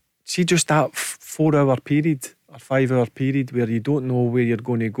 see just that 4-hour period or 5-hour period where you don't know where you're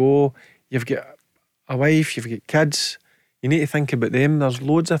going to go. You've got a wife, you've got kids. You need to think about them. There's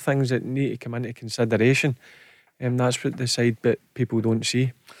loads of things that need to come into consideration, and that's what the side bit people don't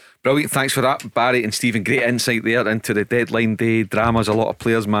see. Brilliant, thanks for that, Barry and Stephen. Great insight there into the deadline day dramas. A lot of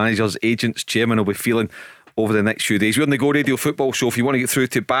players, managers, agents, chairman will be feeling over the next few days. We're on the Go Radio Football Show. If you want to get through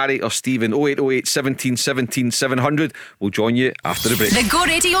to Barry or Stephen, 0808 17 17 700. We'll join you after the break. The Go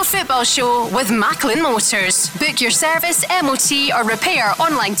Radio Football Show with Macklin Motors. Book your service, MOT or repair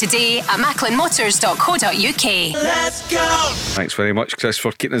online today at macklinmotors.co.uk. Let's go! Thanks very much, Chris,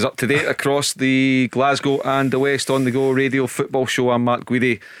 for keeping us up to date across the Glasgow and the West on the Go Radio Football Show. I'm Mark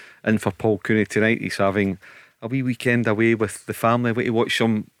Guidi, in for Paul Cooney tonight. He's having a wee weekend away with the family, way to watch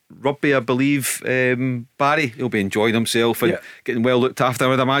some rugby, I believe. Barry, he'll be enjoying himself and getting well looked after, I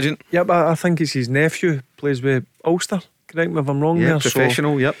would imagine. Yep, I think it's his nephew, plays with Ulster. Correct me if I'm wrong there.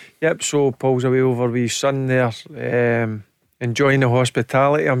 Professional, so, Yep, so Paul's away over with his son there, enjoying the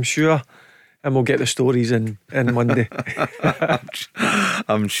hospitality, I'm sure. And we'll get the stories in Monday.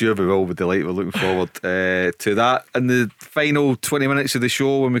 I'm sure we will be delighted. We're looking forward to that. In the final 20 minutes of the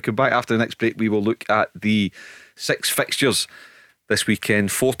show, when we come back after the next break, we will look at the 6 fixtures this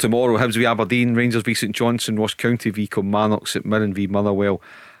weekend. 4 tomorrow: Hibs v Aberdeen, Rangers v St Johnstone, Ross County v Kilmarnock, St Mirren v Motherwell,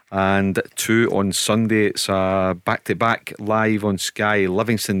 and 2 on Sunday. It's a back-to-back live on Sky: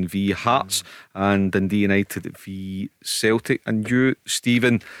 Livingston v Hearts and Dundee United v Celtic. And you,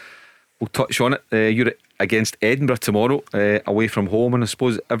 Stephen, we'll touch on it. You're against Edinburgh tomorrow, away from home, and I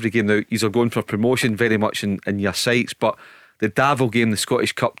suppose every game now you're going for promotion very much in your sights. But the Darvel game, the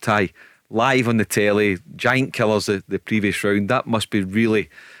Scottish Cup tie, live on the telly, giant killers the previous round, that must be really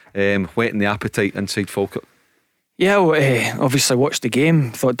whetting the appetite inside Falkirk. Yeah, well, obviously watched the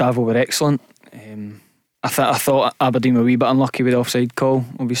game. Thought Darvel were excellent. I thought Aberdeen were a wee bit unlucky with the offside call,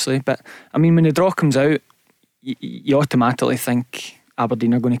 obviously. But I mean, when the draw comes out, you automatically think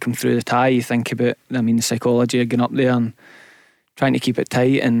Aberdeen are going to come through the tie. You think about, the psychology of going up there and trying to keep it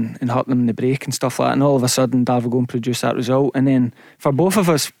tight and hurt them in the break and stuff like that. And all of a sudden, Darvel go and produce that result. And then for both of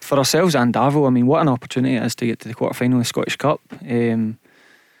us, for ourselves and Darvel, what an opportunity it is to get to the quarter final of the Scottish Cup.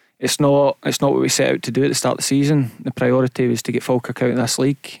 It's not what we set out to do at the start of the season. The priority was to get Falkirk out of this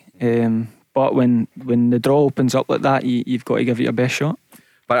league. But when the draw opens up like that, you've got to give it your best shot.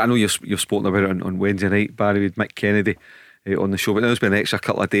 But I know you've spoken about it on Wednesday night, Barry, with Mick Kennedy on the show. But now it's been an extra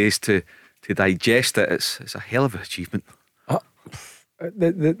couple of days to digest it. It's a hell of an achievement.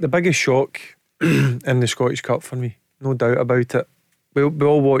 The biggest shock in the Scottish Cup for me, no doubt about it. We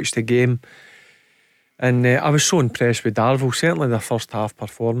all watched the game, and I was so impressed with Darvel. Certainly their first half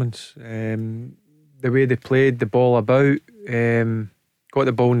performance, the way they played the ball about, got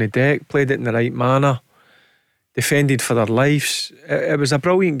the ball in the deck, played it in the right manner, defended for their lives. It was a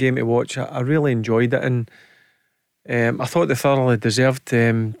brilliant game to watch. I really enjoyed it, and I thought they thoroughly deserved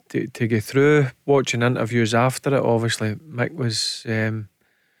to go through. Watching interviews after it, obviously Mick was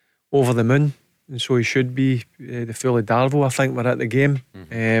over the moon, and so he should be. The full of Darvel, I think, were at the game.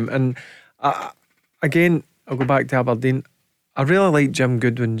 And again, I'll go back to Aberdeen. I really liked Jim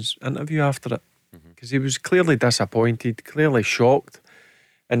Goodwin's interview after it, because he was clearly disappointed, clearly shocked.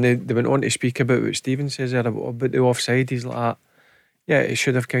 And they went on to speak about what Stephen says there about the offside. He's like, yeah, it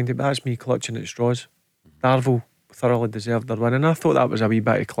should have counted, but that's me clutching at straws. Darvel thoroughly deserved their win, and I thought that was a wee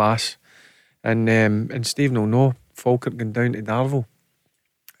bit of class. And Stephen will know, Falkirk going down to Darvel,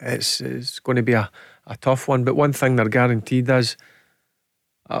 it's going to be a tough one. But one thing they're guaranteed is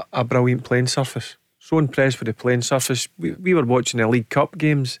a brilliant playing surface. So impressed with the playing surface. We were watching the League Cup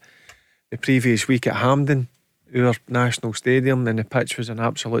games the previous week at Hampden, our national stadium, and the pitch was an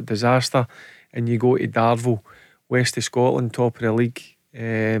absolute disaster. And you go to Darvel, west of Scotland, top of the league,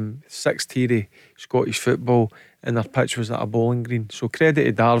 6th tier of Scottish football, and their pitch was at a bowling green. So credit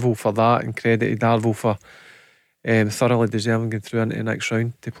to Darvel for that, and credit to Darvel for thoroughly deserving going through into the next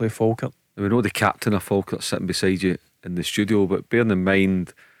round to play Falkirk. We know the captain of Falkirk sitting beside you in the studio, but bearing in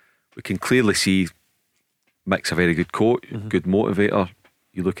mind, we can clearly see Mick's a very good coach, good motivator.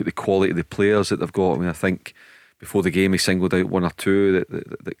 You look at the quality of the players that they've got. I think before the game he singled out 1 or 2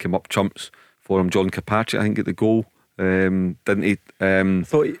 that came up trumps for him. John Kirkpatrick, I think, at the goal, didn't he?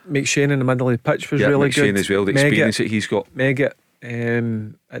 Thought McShane in the middle of the pitch was really McShane good as well, the experience that he's got. Megget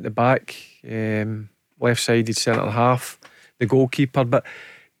at the back, left-sided centre half, the goalkeeper. But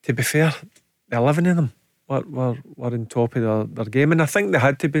to be fair, the 11 of them were on top of their game, and I think they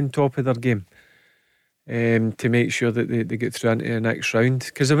had to be on top of their game to make sure that they get through into the next round,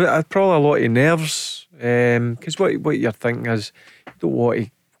 because there was probably a lot of nerves, because what you're thinking is you don't want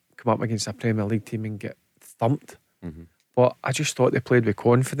to come up against a Premier League team and get thumped. But I just thought they played with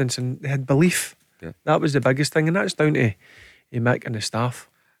confidence and they had belief. That was the biggest thing, and that's down to Mick and the staff.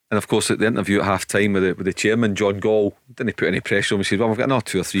 And of course, at the interview at half time with the chairman, John Gall, didn't put any pressure on him. He said, well, we've got another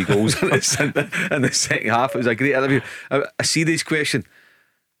 2 or 3 goals in the second half. It was a great interview. A serious question: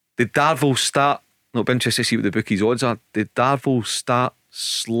 did Darvel start It'll be interesting to see what the bookies' odds are. Did Darvel start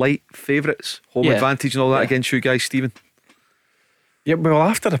slight favourites, home advantage and all that against you guys, Stephen? Yeah, well,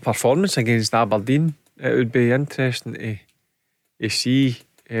 after the performance against Aberdeen, it would be interesting to see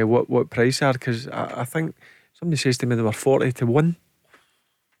what price are, because I think somebody says to me they were 40-1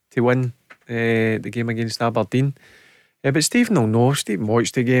 to win the game against Aberdeen. But Stephen will know. Stephen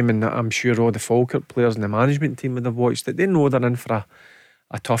watched the game, and I'm sure all the Falkirk players and the management team would have watched it. They know they're in for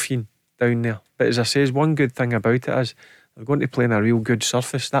a toughie down there. But as I say, one good thing about it is they're going to play on a real good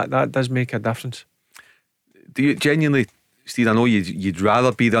surface. That does make a difference. Do you genuinely, Steve, I know you'd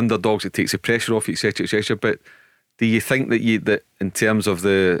rather be the underdogs, it takes the pressure off you, etc, but do you think that in terms of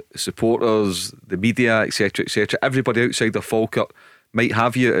the supporters, the media, etc, everybody outside the Falkirk might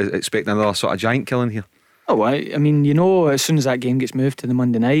have you expecting another sort of giant killing here? Oh, I mean, as soon as that game gets moved to the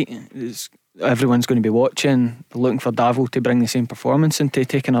Monday night, everyone's going to be watching, looking for Darvel to bring the same performance and to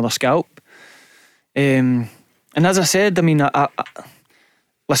take another scalp. And as I said, I mean,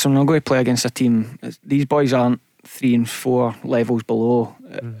 listen, I'm going to play against a team. These boys aren't 3 and 4 levels below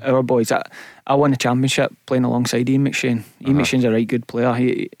our boys. I won the championship playing alongside Ian McShane. Ian McShane's a right good player.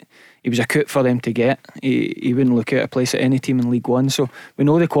 He was a coup for them to get. He wouldn't look out of place at any team in League One. So we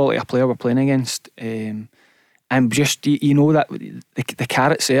know the quality of player we're playing against. And just that the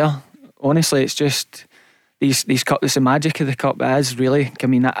carrot's there. Honestly, it's just these cup. It's the magic of the cup. It is really. I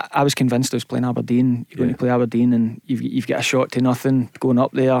mean, I was convinced I was playing Aberdeen. You're going to play Aberdeen, and you've got a shot to nothing going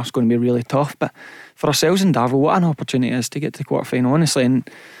up there. It's going to be really tough. But for ourselves in Darvel, what an opportunity it is to get to the quarter final. Honestly, and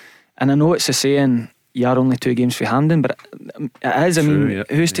I know it's a saying, you are only 2 games for Hampden, but it is. I mean,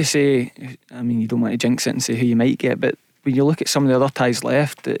 who's to say? I mean, you don't want to jinx it and say who you might get, but when you look at some of the other ties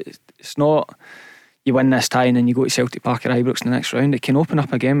left, it's not you win this tie and then you go to Celtic Park or Ibrox in the next round. It can open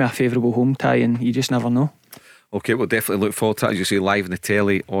up again with a favourable home tie, and you just never know. Okay, we'll definitely look forward to it, as you say, live in the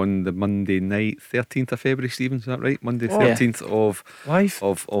telly on the Monday night, 13th of February, Stephen, is that right? Monday 13th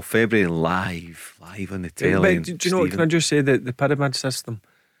of February, live on the telly. But do you know what, can I just say that the pyramid system,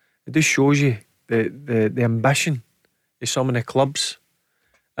 it just shows you the ambition of some of the clubs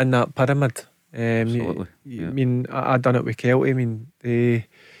in that pyramid. Absolutely. I mean, I done it with Kelty. I mean, they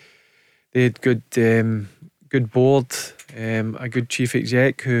had good board, a good chief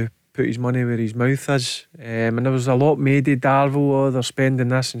exec who put his money where his mouth is, and there was a lot made of Darvel. They're spending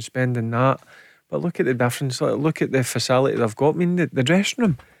this and spending that, but look at the difference. Look at the facility they've got. I mean, the dressing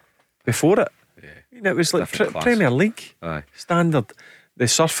room before it, I mean, it was like Premier League standard. The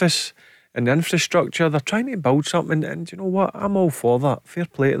surface and the infrastructure, they're trying to build something, and you know what, I'm all for that. Fair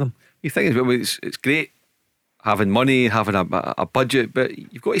play to them. You think it's great having money, having a budget, but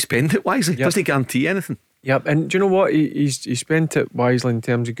you've got to spend it wisely. It doesn't guarantee anything. Yep, and do you know what? He spent it wisely in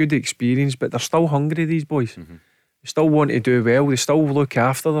terms of good experience, but they're still hungry, these boys. They still want to do well. They still look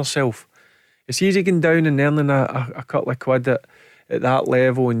after themselves. It's easy going down and earning a couple of quid at that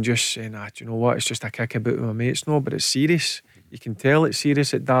level and just saying, do you know what? It's just a kick about with my mates. No, but it's serious. You can tell it's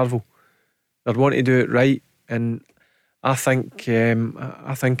serious at Darvel. They want to do it right, and I think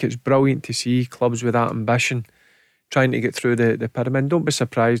it's brilliant to see clubs with that ambition trying to get through the pyramid. Don't be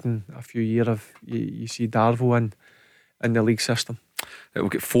surprised in a few years if you see Darvel in the league system. We'll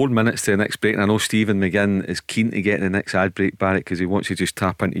get 4 minutes to the next break, and I know Stephen McGinn is keen to get in the next ad break, Barry, because he wants to just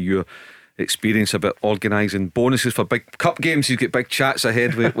tap into your experience about organising bonuses for big cup games. He's got big chats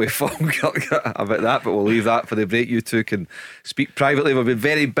ahead with Falkirk about that, but we'll leave that for the break. You two can speak privately. We'll be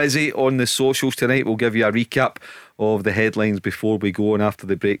very busy on the socials tonight. We'll give you a recap of the headlines before we go, and after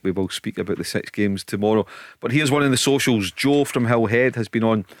the break we will speak about the 6 games tomorrow. But here's one in the socials. Joe from Hillhead has been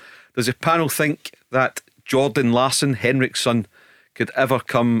on. Does the panel think that Jordan Larsson, Henrik's son, could ever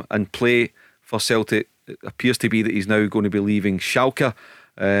come and play for Celtic? It appears to be that he's now going to be leaving Schalke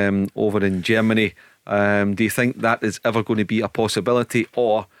over in Germany. Do you think that is ever going to be a possibility,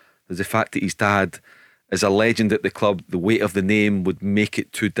 or is the fact that his dad is a legend at the club, the weight of the name would make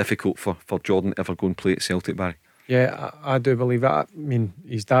it too difficult for Jordan to ever go and play at Celtic, Barry? Yeah, I do believe that. I mean,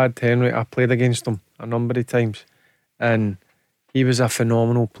 his dad, Henry, I played against him a number of times, and he was a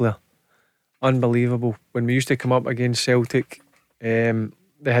phenomenal player. Unbelievable. When we used to come up against Celtic, they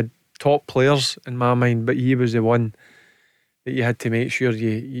had top players in my mind, but he was the one that you had to make sure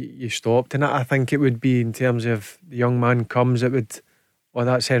you stopped. And I think it would be, in terms of the young man comes, it would,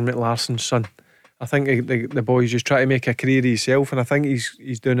 that's Henrik Larsson's son. I think the boys just try to make a career of himself, and I think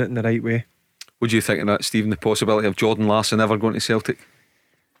he's doing it in the right way. What do you think of that, Stephen, the possibility of Jordan Larsson ever going to Celtic?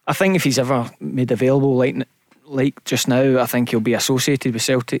 I think if he's ever made available like just now, I think he'll be associated with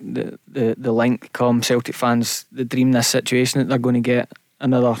Celtic. The link come, Celtic fans, they dream this situation that they're going to get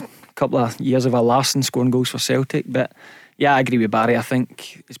another couple of years of a Larsson scoring goals for Celtic. But Yeah, I agree with Barry. I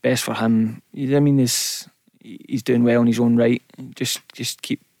think it's best for him. I mean, he's doing well in his own right. Just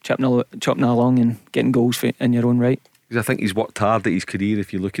keep chopping along and getting goals in your own right. Because I think he's worked hard at his career.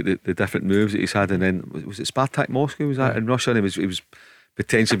 If you look at the different moves that he's had, and then was it Spartak Moscow? Was that in Russia? And he was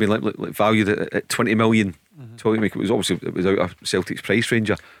potentially being like valued at 20 million. So it was out of Celtic's price range.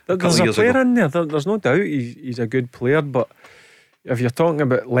 There's a player in there. There's no doubt he's a good player, but if you're talking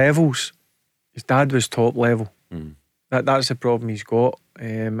about levels, his dad was top level. That's the problem he's got,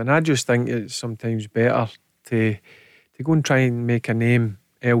 and I just think it's sometimes better to go and try and make a name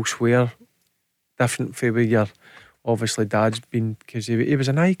elsewhere, different from where your obviously dad's been, because he was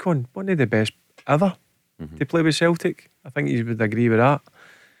an icon, one of the best ever to play with Celtic. I think you would agree with that.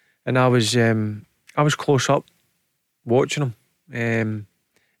 And I was close up watching him,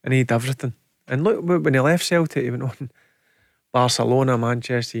 and he had everything. And look, when he left Celtic, he went on Barcelona,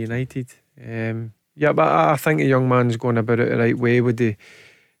 Manchester United. Yeah, but I think the young man's going about it the right way.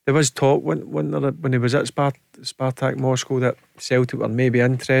 There was talk when he was at Spartak Moscow that Celtic were maybe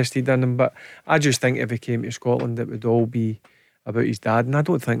interested in him, but I just think if he came to Scotland, it would all be about his dad, and I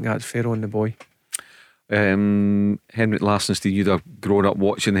don't think that's fair on the boy. Henrik Larsson, Steve, you'd have grown up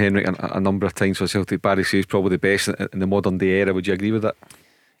watching Henrik a number of times for Celtic. Barry says probably the best in the modern day era. Would you agree with that?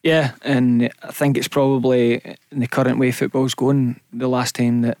 Yeah, and I think it's probably, in the current way football's going, the last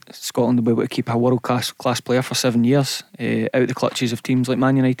time that Scotland will be able to keep a world class player for 7 years out of the clutches of teams like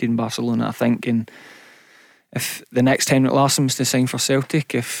Man United and Barcelona, I think. And if the next Henrik Larsson was to sign for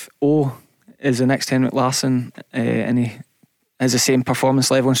Celtic, if O is the next Henrik Larsson and he has the same performance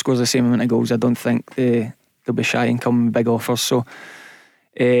level and scores the same amount of goals, I don't think they'll be shy and come with big offers. So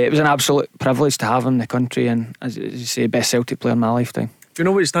it was an absolute privilege to have him in the country, and as you say, best Celtic player in my lifetime. Do you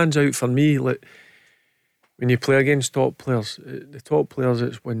know what stands out for me? Like, when you play against top players, the top players,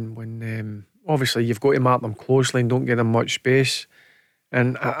 it's when obviously you've got to mark them closely and don't give them much space.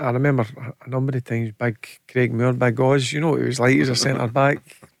 And I remember a number of times big Craig Moore, big Oz, you know what it was like as a centre back,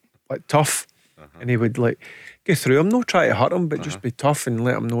 like tough, and he would like go through him, not try to hurt him, but just be tough and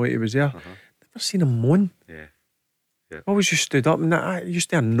let him know he was there. Never seen him moan. Always just stood up, and that used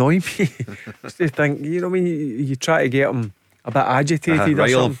to annoy me. Used to think, you know what I mean, you try to get him a bit agitated or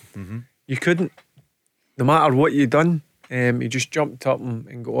something. You couldn't, no matter what you done. He just jumped up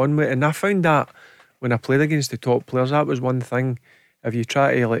and got on with it. And I found that when I played against the top players, that was one thing. If you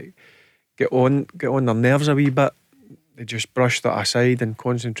try to like get on their nerves a wee bit, they just brushed that aside and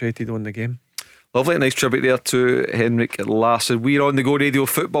concentrated on the game. Lovely, nice tribute there to Henrik Larsson. We're on the Go Radio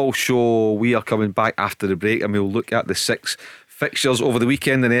Football Show. We are coming back after the break, and we'll look at the 6 fixtures over the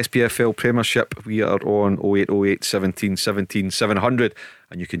weekend in the SPFL Premiership. We are on 0808 17 17 700,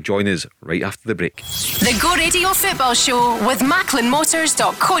 and you can join us right after the break. The Go Radio Football Show with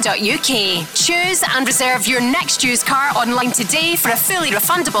macklinmotors.co.uk. Choose and reserve your next used car online today for a fully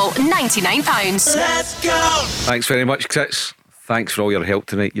refundable £99. Let's go! Thanks very much, Chris. Thanks for all your help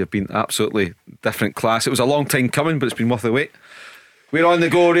tonight. You've been absolutely different class. It was a long time coming, but it's been worth the wait. We're on the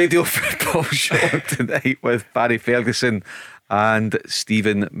Go Radio Football Show tonight with Barry Ferguson and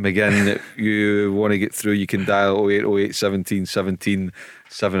Stephen McGinn. If you want to get through, you can dial 0808 17 17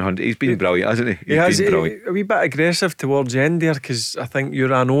 700. He's been brilliant, hasn't he? He's been brilliant. A wee bit aggressive towards the end there, because I think you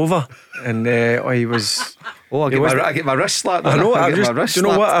ran over, and he was. Oh, I get my wrist slapped. I know. Do you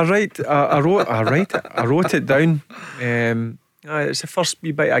know what? I wrote it down. It's the first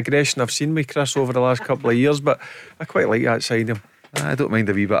wee bit of aggression I've seen with Chris over the last couple of years, but I quite like that side of him. I don't mind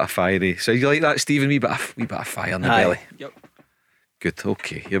a wee bit of fiery. So you like that, Stephen? Wee bit of fire in the belly. Yep. Good.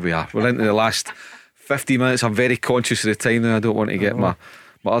 Okay, here we are. We're into the last 50 minutes. I'm very conscious of the time now. I don't want to get my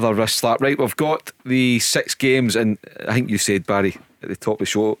other wrist slapped. Right, we've got the 6 games, and I think you said, Barry, at the top of the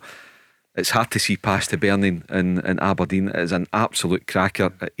show, it's hard to see past the Burning in Aberdeen. It is an absolute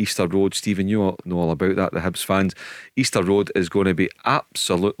cracker at Easter Road. Stephen, you all know all about that, the Hibs fans. Easter Road is going to be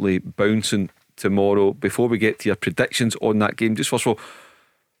absolutely bouncing tomorrow. Before we get to your predictions on that game, just first of all,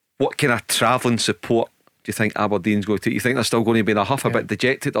 what kind of travelling support do you think Aberdeen's going to take? You think they're still going to be in a huff, a bit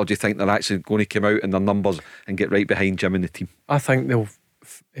dejected, or do you think they're actually going to come out in their numbers and get right behind Jim and the team? I think they'll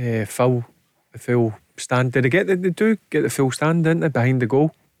fill the full stand. They do get the full stand, didn't they, behind the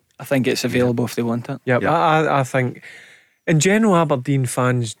goal? I think it's available if they want it. Yeah. I think in general Aberdeen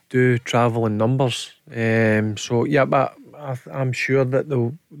fans do travel in numbers. So yeah, but I'm sure that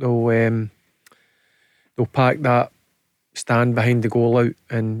they'll pack that stand behind the goal out.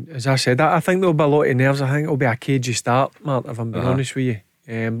 And as I said, I think there'll be a lot of nerves. I think it'll be a cagey start, Mark, if I'm being honest with you.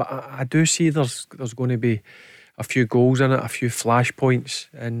 But I do see there's going to be a few goals in it, a few flashpoints,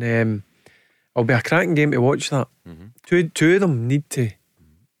 and it'll be a cracking game to watch. That two of them need to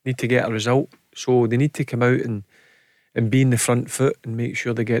get a result, so they need to come out and and be in the front foot and make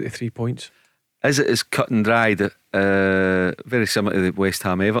sure they get the 3 points. Is it as cut and dried, very similar to the West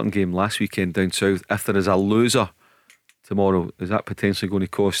Ham Everton game last weekend down south? If there is a loser tomorrow, is that potentially going to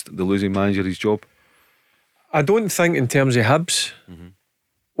cost the losing manager his job? I don't think in terms of Hibs.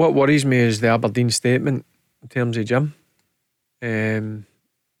 What worries me is the Aberdeen statement in terms of Jim.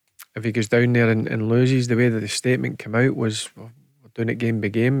 If he goes down there and loses, the way that the statement came out was, we're doing it game by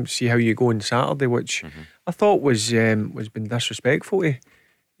game, see how you go on Saturday, which I thought was been disrespectful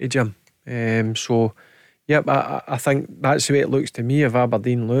to Jim. So yep, I think that's the way it looks to me. If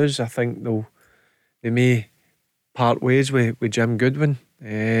Aberdeen lose, I think they may part ways with Jim Goodwin.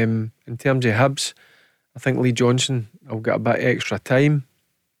 In terms of Hibs, I think Lee Johnson will get a bit extra time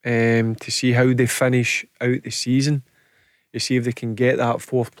to see how they finish out the season, to see if they can get that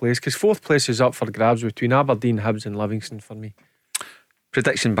 4th place, because 4th place is up for grabs between Aberdeen, Hibs and Livingston for me.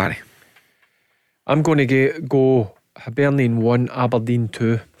 Prediction, Barry? I'm going to go Hibernian 1, Aberdeen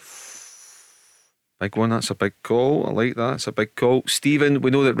 2. Big one, that's a big call. I like that, it's a big call. Stephen,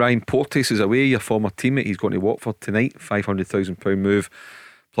 we know that Ryan Porteous is away, your former teammate. He's going to Watford tonight, £500,000 move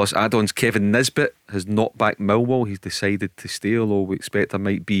plus add-ons. Kevin Nisbet has not backed Millwall. He's decided to stay, although we expect there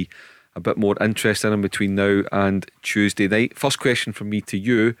might be a bit more interest in him between now and Tuesday night. First question from me to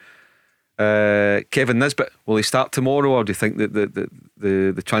you, Kevin Nisbet, will he start tomorrow, or do you think that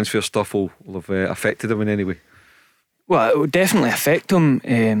the transfer stuff will have affected him in any way? Well, it will definitely affect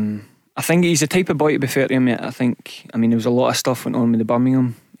him. I think he's the type of boy, to be fair to him, mate. I mean, there was a lot of stuff went on with the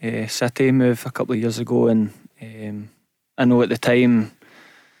Birmingham City move a couple of years ago, and I know at the time,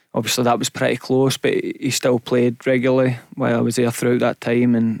 obviously that was pretty close, but he still played regularly while I was there throughout that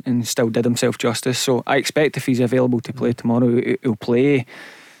time, and still did himself justice. So I expect if he's available to play tomorrow, he'll play.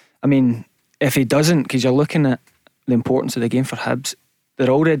 I mean, if he doesn't, because you're looking at the importance of the game for Hibs, they're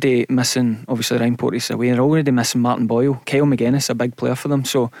already missing, obviously Ryan Porteous away, they're already missing Martin Boyle. Kyle McGuinness, a big player for them.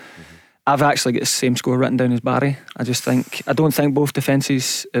 So I've actually got the same score written down as Barry. I don't think both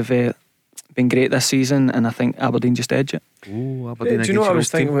defences have been great this season, and I think Aberdeen just edge it. Ooh, Aberdeen. Do you know what I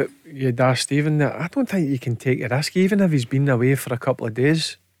was thinking about? You'd asked Stephen that. I don't think you can take a risk, even if he's been away for a couple of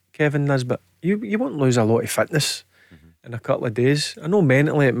days. Kevin Nisbet, you won't lose a lot of fitness in a couple of days. I know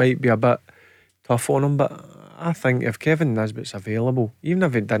mentally it might be a bit tough on him, but I think if Kevin Nisbet's available, even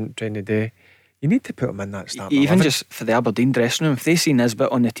if he didn't train today, you need to put him in that starting 11. Even just for the Aberdeen dressing room, if they see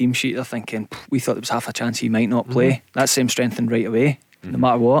Nisbet on the team sheet, they're thinking, we thought there was half a chance he might not play. That's him strengthened right away, no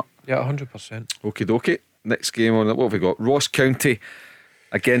matter what. Yeah, 100%. Okie dokie. Next game on, what have we got? Ross County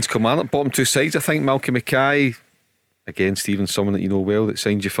against Kilmarnock. Bottom two sides, I think. Malcolm Mackay, again, Stephen, someone that you know well, that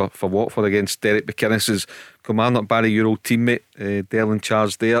signed you for Watford, against Derek McInnes's Kilmarnock. Barry, your old teammate, Dale in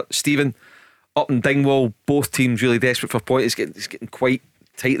charge there. Stephen, up in Dingwall, both teams really desperate for points. It's getting quite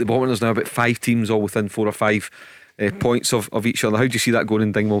tight at the bottom. There's now about 5 teams all within 4 or 5 points of each other. How do you see that going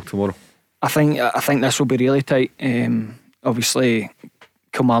in Dingwall tomorrow? I think this will be really tight. Obviously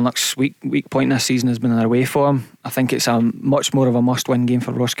Kilmarnock's weak point this season has been their away form. I think it's a much more of a must-win game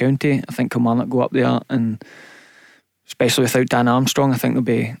for Ross County. I think Kilmarnock go up there, and especially without Dan Armstrong, I think they'll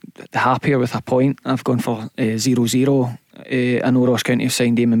be happier with a point. I've gone for 0-0. I know Ross County have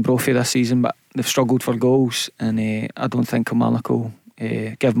signed Eamon Brophy this season, but they've struggled for goals, and I don't think Kilmarnock will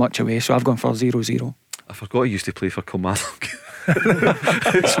give much away, so I've gone for 0-0. I forgot he used to play for Kilmarnock.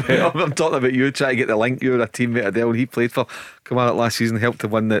 I'm talking about you trying to get the link. You're a teammate of Dale. He played for Kilmarnock last season, helped to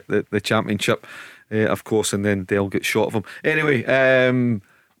win the championship, of course, and then Dale got shot of him. Anyway,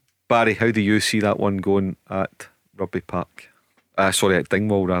 Barry, how do you see that one going at Rugby Park? At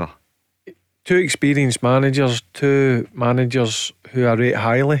Dingwall rather. 2 experienced managers, 2 managers who I rate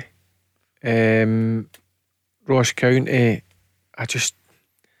highly. Ross County, I just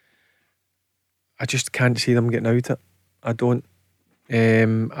can't see them getting out it. I don't.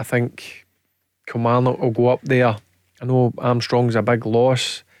 I think Kilmarnock will go up there. I know Armstrong's a big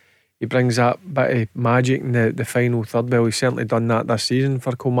loss. He brings that bit of magic in the final third. Well, he's certainly done that this season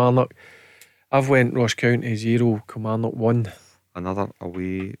for Kilmarnock. I've went Ross County 0, Kilmarnock 1. Another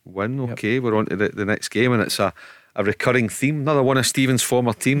away win. Okay, we're on to the next game, and it's a recurring theme. Another one of Stephen's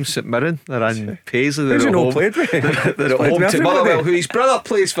former teams, St Mirren. They're in Paisley. They're at home. They're at home to Motherwell, who his brother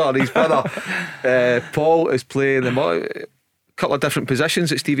plays for. His brother Paul is playing a couple of different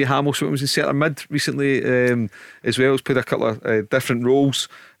positions. At Stevie Hamilton was in centre mid recently, as well. He's played a couple of different roles.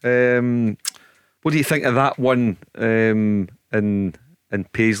 What do you think of that one in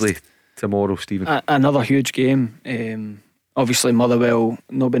Paisley tomorrow, Stephen? Another huge game. Obviously Motherwell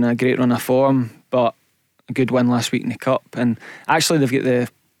not been a great run of form, but a good win last week in the Cup, and actually they've got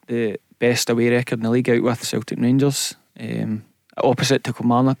the best away record in the league out with Celtic and Rangers. Opposite to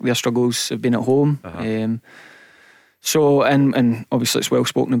Kilmarnock, their struggles have been at home. So, and obviously it's well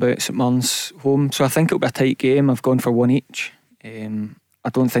spoken about, St Mirren's home. So I think it'll be a tight game. I've gone for one each. I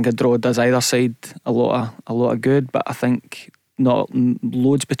don't think a draw does either side a lot of good, but I think not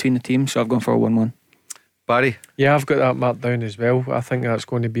loads between the teams. So I've gone for a 1-1. Barry? Yeah, I've got that marked down as well. I think that's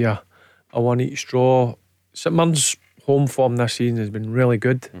going to be a one each draw. St Mirren's home form this season has been really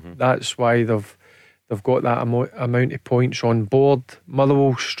good. That's why they've got that amount of points on board.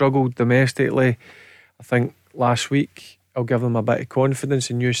 Motherwell struggled domestically. I think last week I'll give them a bit of confidence.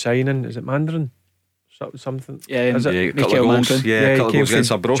 A new signing, is it Mandarin? Something? Yeah, is it? A couple of goals. Yeah, a couple of goals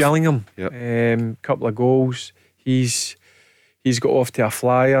against Arbroath. Gillingham. Yep. Couple of goals. He's got off to a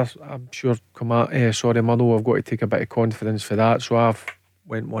flyer. I'm sure Motherwell have got to take a bit of confidence for that. So I've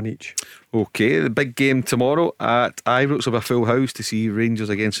went one each. Okay, the big game tomorrow at Ibrox will be a full house to see Rangers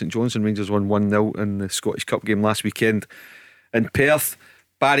against St Johnstone. Rangers won 1-0 in the Scottish Cup game last weekend in Perth.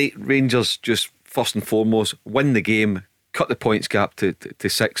 Barry, Rangers just first and foremost win the game, cut the points gap to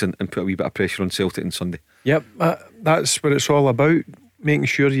 6 and put a wee bit of pressure on Celtic on Sunday. Yep, that's what it's all about, making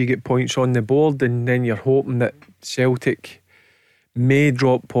sure you get points on the board, and then you're hoping that Celtic may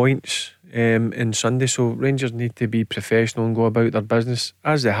drop points in Sunday. So Rangers need to be professional and go about their business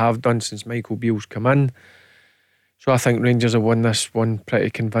as they have done since Michael Beale's come in. So I think Rangers have won this one pretty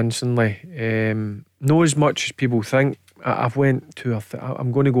convincingly. Not as much as people think. I'm going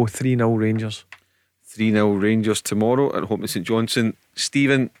to go 3-0 Rangers. 3-0 Rangers tomorrow at home to St Johnstone.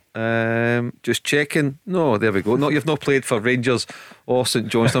 Stephen, just checking. No, there we go. No, you've not played for Rangers or St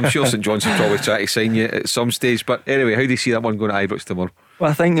Johnstone. I'm sure St Johnstone probably try to sign you at some stage. But anyway, how do you see that one going to Ibrox tomorrow? Well,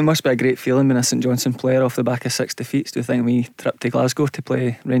 I think it must be a great feeling being a St Johnstone player off the back of 6 defeats. Do you think we trip to Glasgow to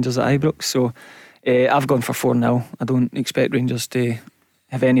play Rangers at Ibrox? So I've gone for 4-0. I don't expect Rangers to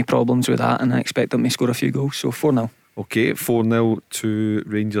have any problems with that, and I expect them to score a few goals. So 4-0. Okay, 4-0 to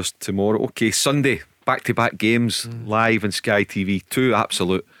Rangers tomorrow. Okay, Sunday, back-to-back games live on Sky TV. 2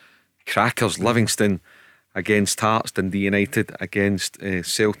 absolute crackers. Livingston against Hearts, Dundee United against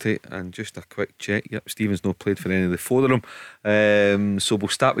Celtic. And just a quick check, yep, Stephen's not played for any of the 4 of them. So we'll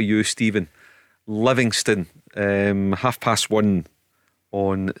start with you, Stephen. Livingston, 1:30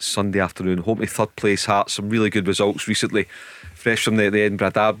 on Sunday afternoon, home to third place Hearts. Some really good results recently, fresh from the Edinburgh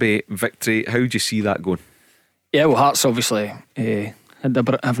Derby victory. How do you see that going? Yeah, well, Hearts obviously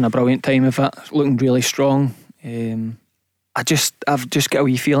having a brilliant time of it, looking really strong. I've just got a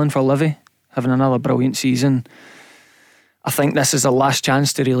wee feeling for Livy having another brilliant season. I think this is the last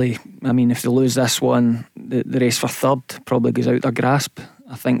chance to really, I mean, if they lose this one, the race for third probably goes out their grasp.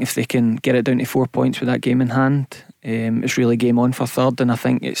 I think if they can get it down to 4 points with that game in hand, it's really game on for third, and I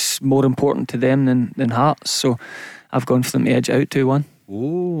think it's more important to them than Hearts. So I've gone for them to edge it out 2-1.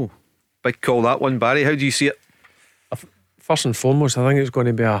 Oh, big call that one, Barry. How do you see it? First and foremost, I think it's going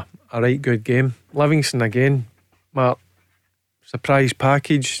to be a right good game. Livingston again, Mark, surprise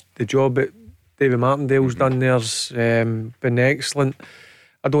package. The job that David Martindale's done there's been excellent.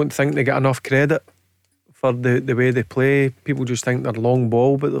 I don't think they get enough credit for the way they play. People just think they're long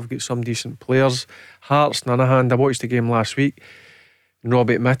ball, but they've got some decent players. Hearts, on the other hand, I watched the game last week and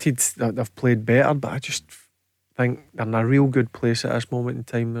Robbie admitted that they've played better, but I just think they're in a real good place at this moment in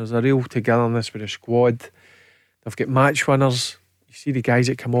time. There's a real togetherness with the squad. They've got match winners. You see the guys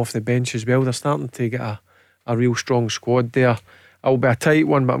that come off the bench as well. They're starting to get a real strong squad there. It'll be a tight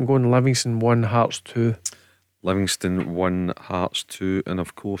one, but I'm going Livingston 1, Hearts 2. Livingston 1, Hearts 2. And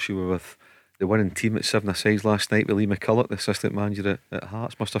of course you were with the winning team at 7-a-sides last night with Lee McCulloch, the assistant manager at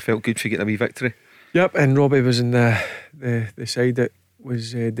Hearts. Must have felt good for getting a wee victory. Yep, and Robbie was in the side that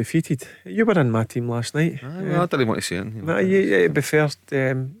was defeated. You were in my team last night. I didn't want to say it. To be fair,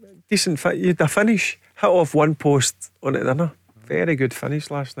 decent you had a finish. Hit off one post on it dinner. Very good finish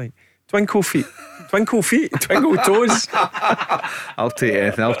last night. Twinkle twinkle toes. I'll take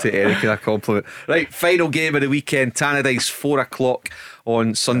anything a compliment. Right, final game of the weekend, Tannadice, 4 o'clock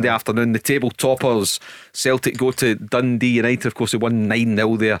on Sunday afternoon. The table toppers Celtic go to Dundee United. Of course they won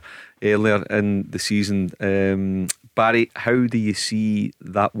 9-0 there earlier in the season. Barry, how do you see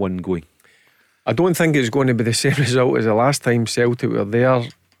that one going? I don't think it's going to be the same result as the last time Celtic were there.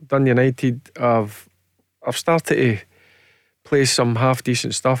 Dundee United have started to play some half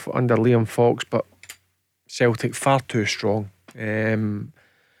decent stuff under Liam Fox, but Celtic far too strong.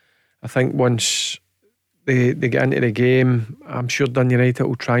 I think once they get into the game, I'm sure Dundee United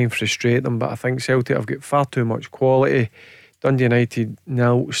will try and frustrate them, but I think Celtic have got far too much quality. Dundee United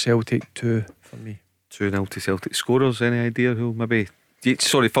 0, Celtic 2 for me. 2-0 to Celtic. Scorers, any idea who maybe?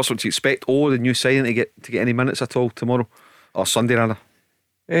 First one, do you expect the new signing to get any minutes at all tomorrow or Sunday rather?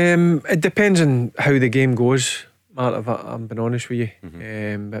 It depends on how the game goes, Mark, if I'm being honest with you.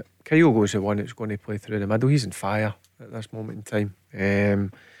 But Kyogo's the one that's going to play through the middle. He's on fire. at this moment in time.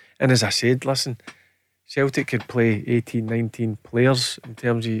 And as I said, listen, Celtic could play 18, 19 players in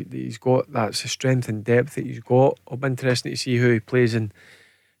terms of he's got. That's the strength and depth that he's got. It'll be interesting to see who he plays in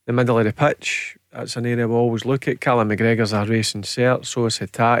the middle of the pitch. That's an area we always look at. Callum McGregor's a racing cert, so is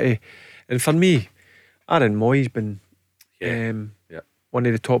Hatate. And for me, Aaron Moy's been one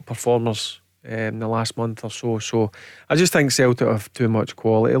of the top performers in the last month or so. So I just think Celtic have too much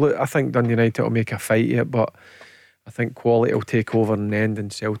quality. Look, I think Dundee United will make a fight of it, but I think quality will take over in the end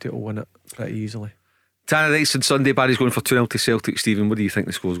and Celtic will win it pretty easily. Tanner Knights on Sunday. Barry's going for 2-0 to Celtic. Stephen, what do you think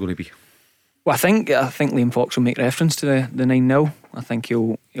the score's going to be? Well, I think Liam Fox will make reference to the 9-0. I think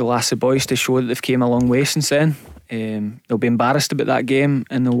he'll ask the boys to show that they've came a long way since then. They'll be embarrassed about that game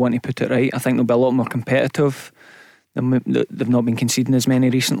and they'll want to put it right. I think they'll be a lot more competitive. They've not been conceding as many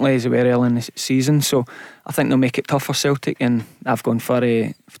recently as they were early in the season, so I think they'll make it tough for Celtic, and I've gone for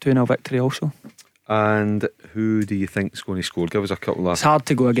a 2-0 victory also. And who do you think's going to score? Give us a couple of... It's hard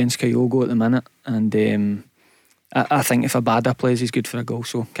to go against Kyogo at the minute, and I think if Abada plays, he's good for a goal.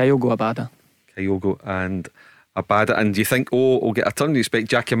 So Kyogo, Abada. Kyogo and Abada. And do you think will get a turn? Do you expect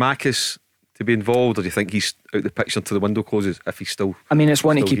Giakoumakis to be involved, or do you think he's out the picture until the window closes if he's still... I mean, it's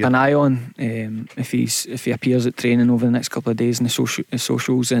one to keep here? an eye on if he appears at training over the next couple of days in the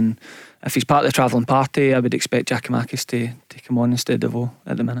socials, and if he's part of the travelling party, I would expect Giakoumakis to come on instead of O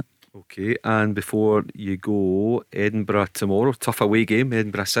at the minute. Okay, and before you go, Edinburgh tomorrow, tough away game,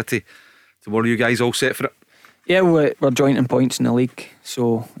 Edinburgh City tomorrow. You guys all set for it? Yeah, we're joint in points in the league,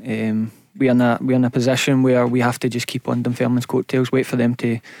 so we're in a position where we have to just keep on Dunfermline's coattails, wait for them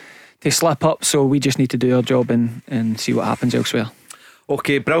to slip up. So we just need to do our job and see what happens elsewhere.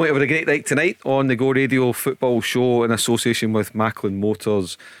 Okay, brilliant. We've had a great night tonight on the Go Radio Football Show in association with Macklin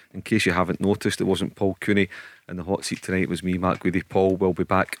Motors. In case you haven't noticed, it wasn't Paul Cooney in the hot seat tonight. It was me, Mark Guidi. Paul will be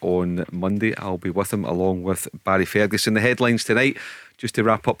back on Monday. I'll be with him along with Barry Ferguson. The headlines tonight, just to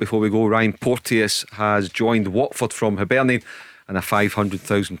wrap up before we go: Ryan Porteous has joined Watford from Hibernian in a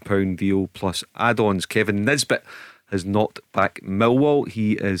 £500,000 deal plus add-ons. Kevin Nisbet has knocked back Millwall.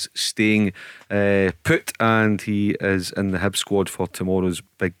 He is staying put, and he is in the Hibs squad for tomorrow's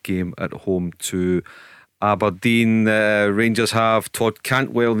big game at home to Aberdeen. Rangers have Todd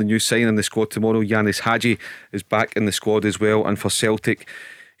Cantwell, the new sign in the squad tomorrow. Yanis Hadji is back in the squad as well. And for Celtic,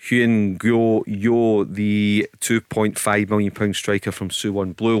 Hyun Gyo Yo, the £2.5 million striker from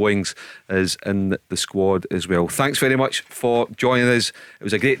Suwon Blue Wings, is in the squad as well. Thanks very much for joining us. It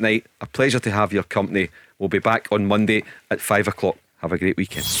was a great night, a pleasure to have your company. We'll be back on Monday at 5 o'clock. Have a great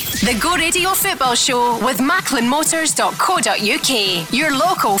weekend. The Go Radio Football Show with MacklinMotors.co.uk. Your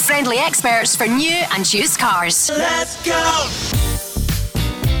local friendly experts for new and used cars. Let's go!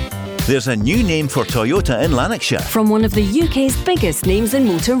 There's a new name for Toyota in Lanarkshire. From one of the UK's biggest names in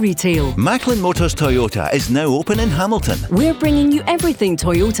motor retail. Macklin Motors Toyota is now open in Hamilton. We're bringing you everything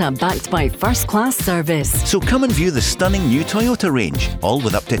Toyota, backed by first-class service. So come and view the stunning new Toyota range, all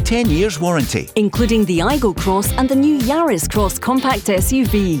with up to 10 years warranty. Including the Igo Cross and the new Yaris Cross compact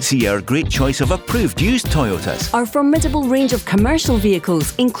SUV. See our great choice of approved used Toyotas. Our formidable range of commercial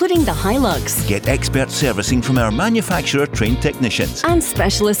vehicles, including the Hilux. Get expert servicing from our manufacturer-trained technicians. And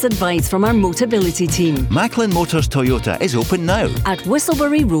specialist advice from our Motability team. Macklin Motors Toyota is open now at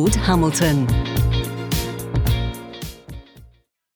Whistlebury Road, Hamilton.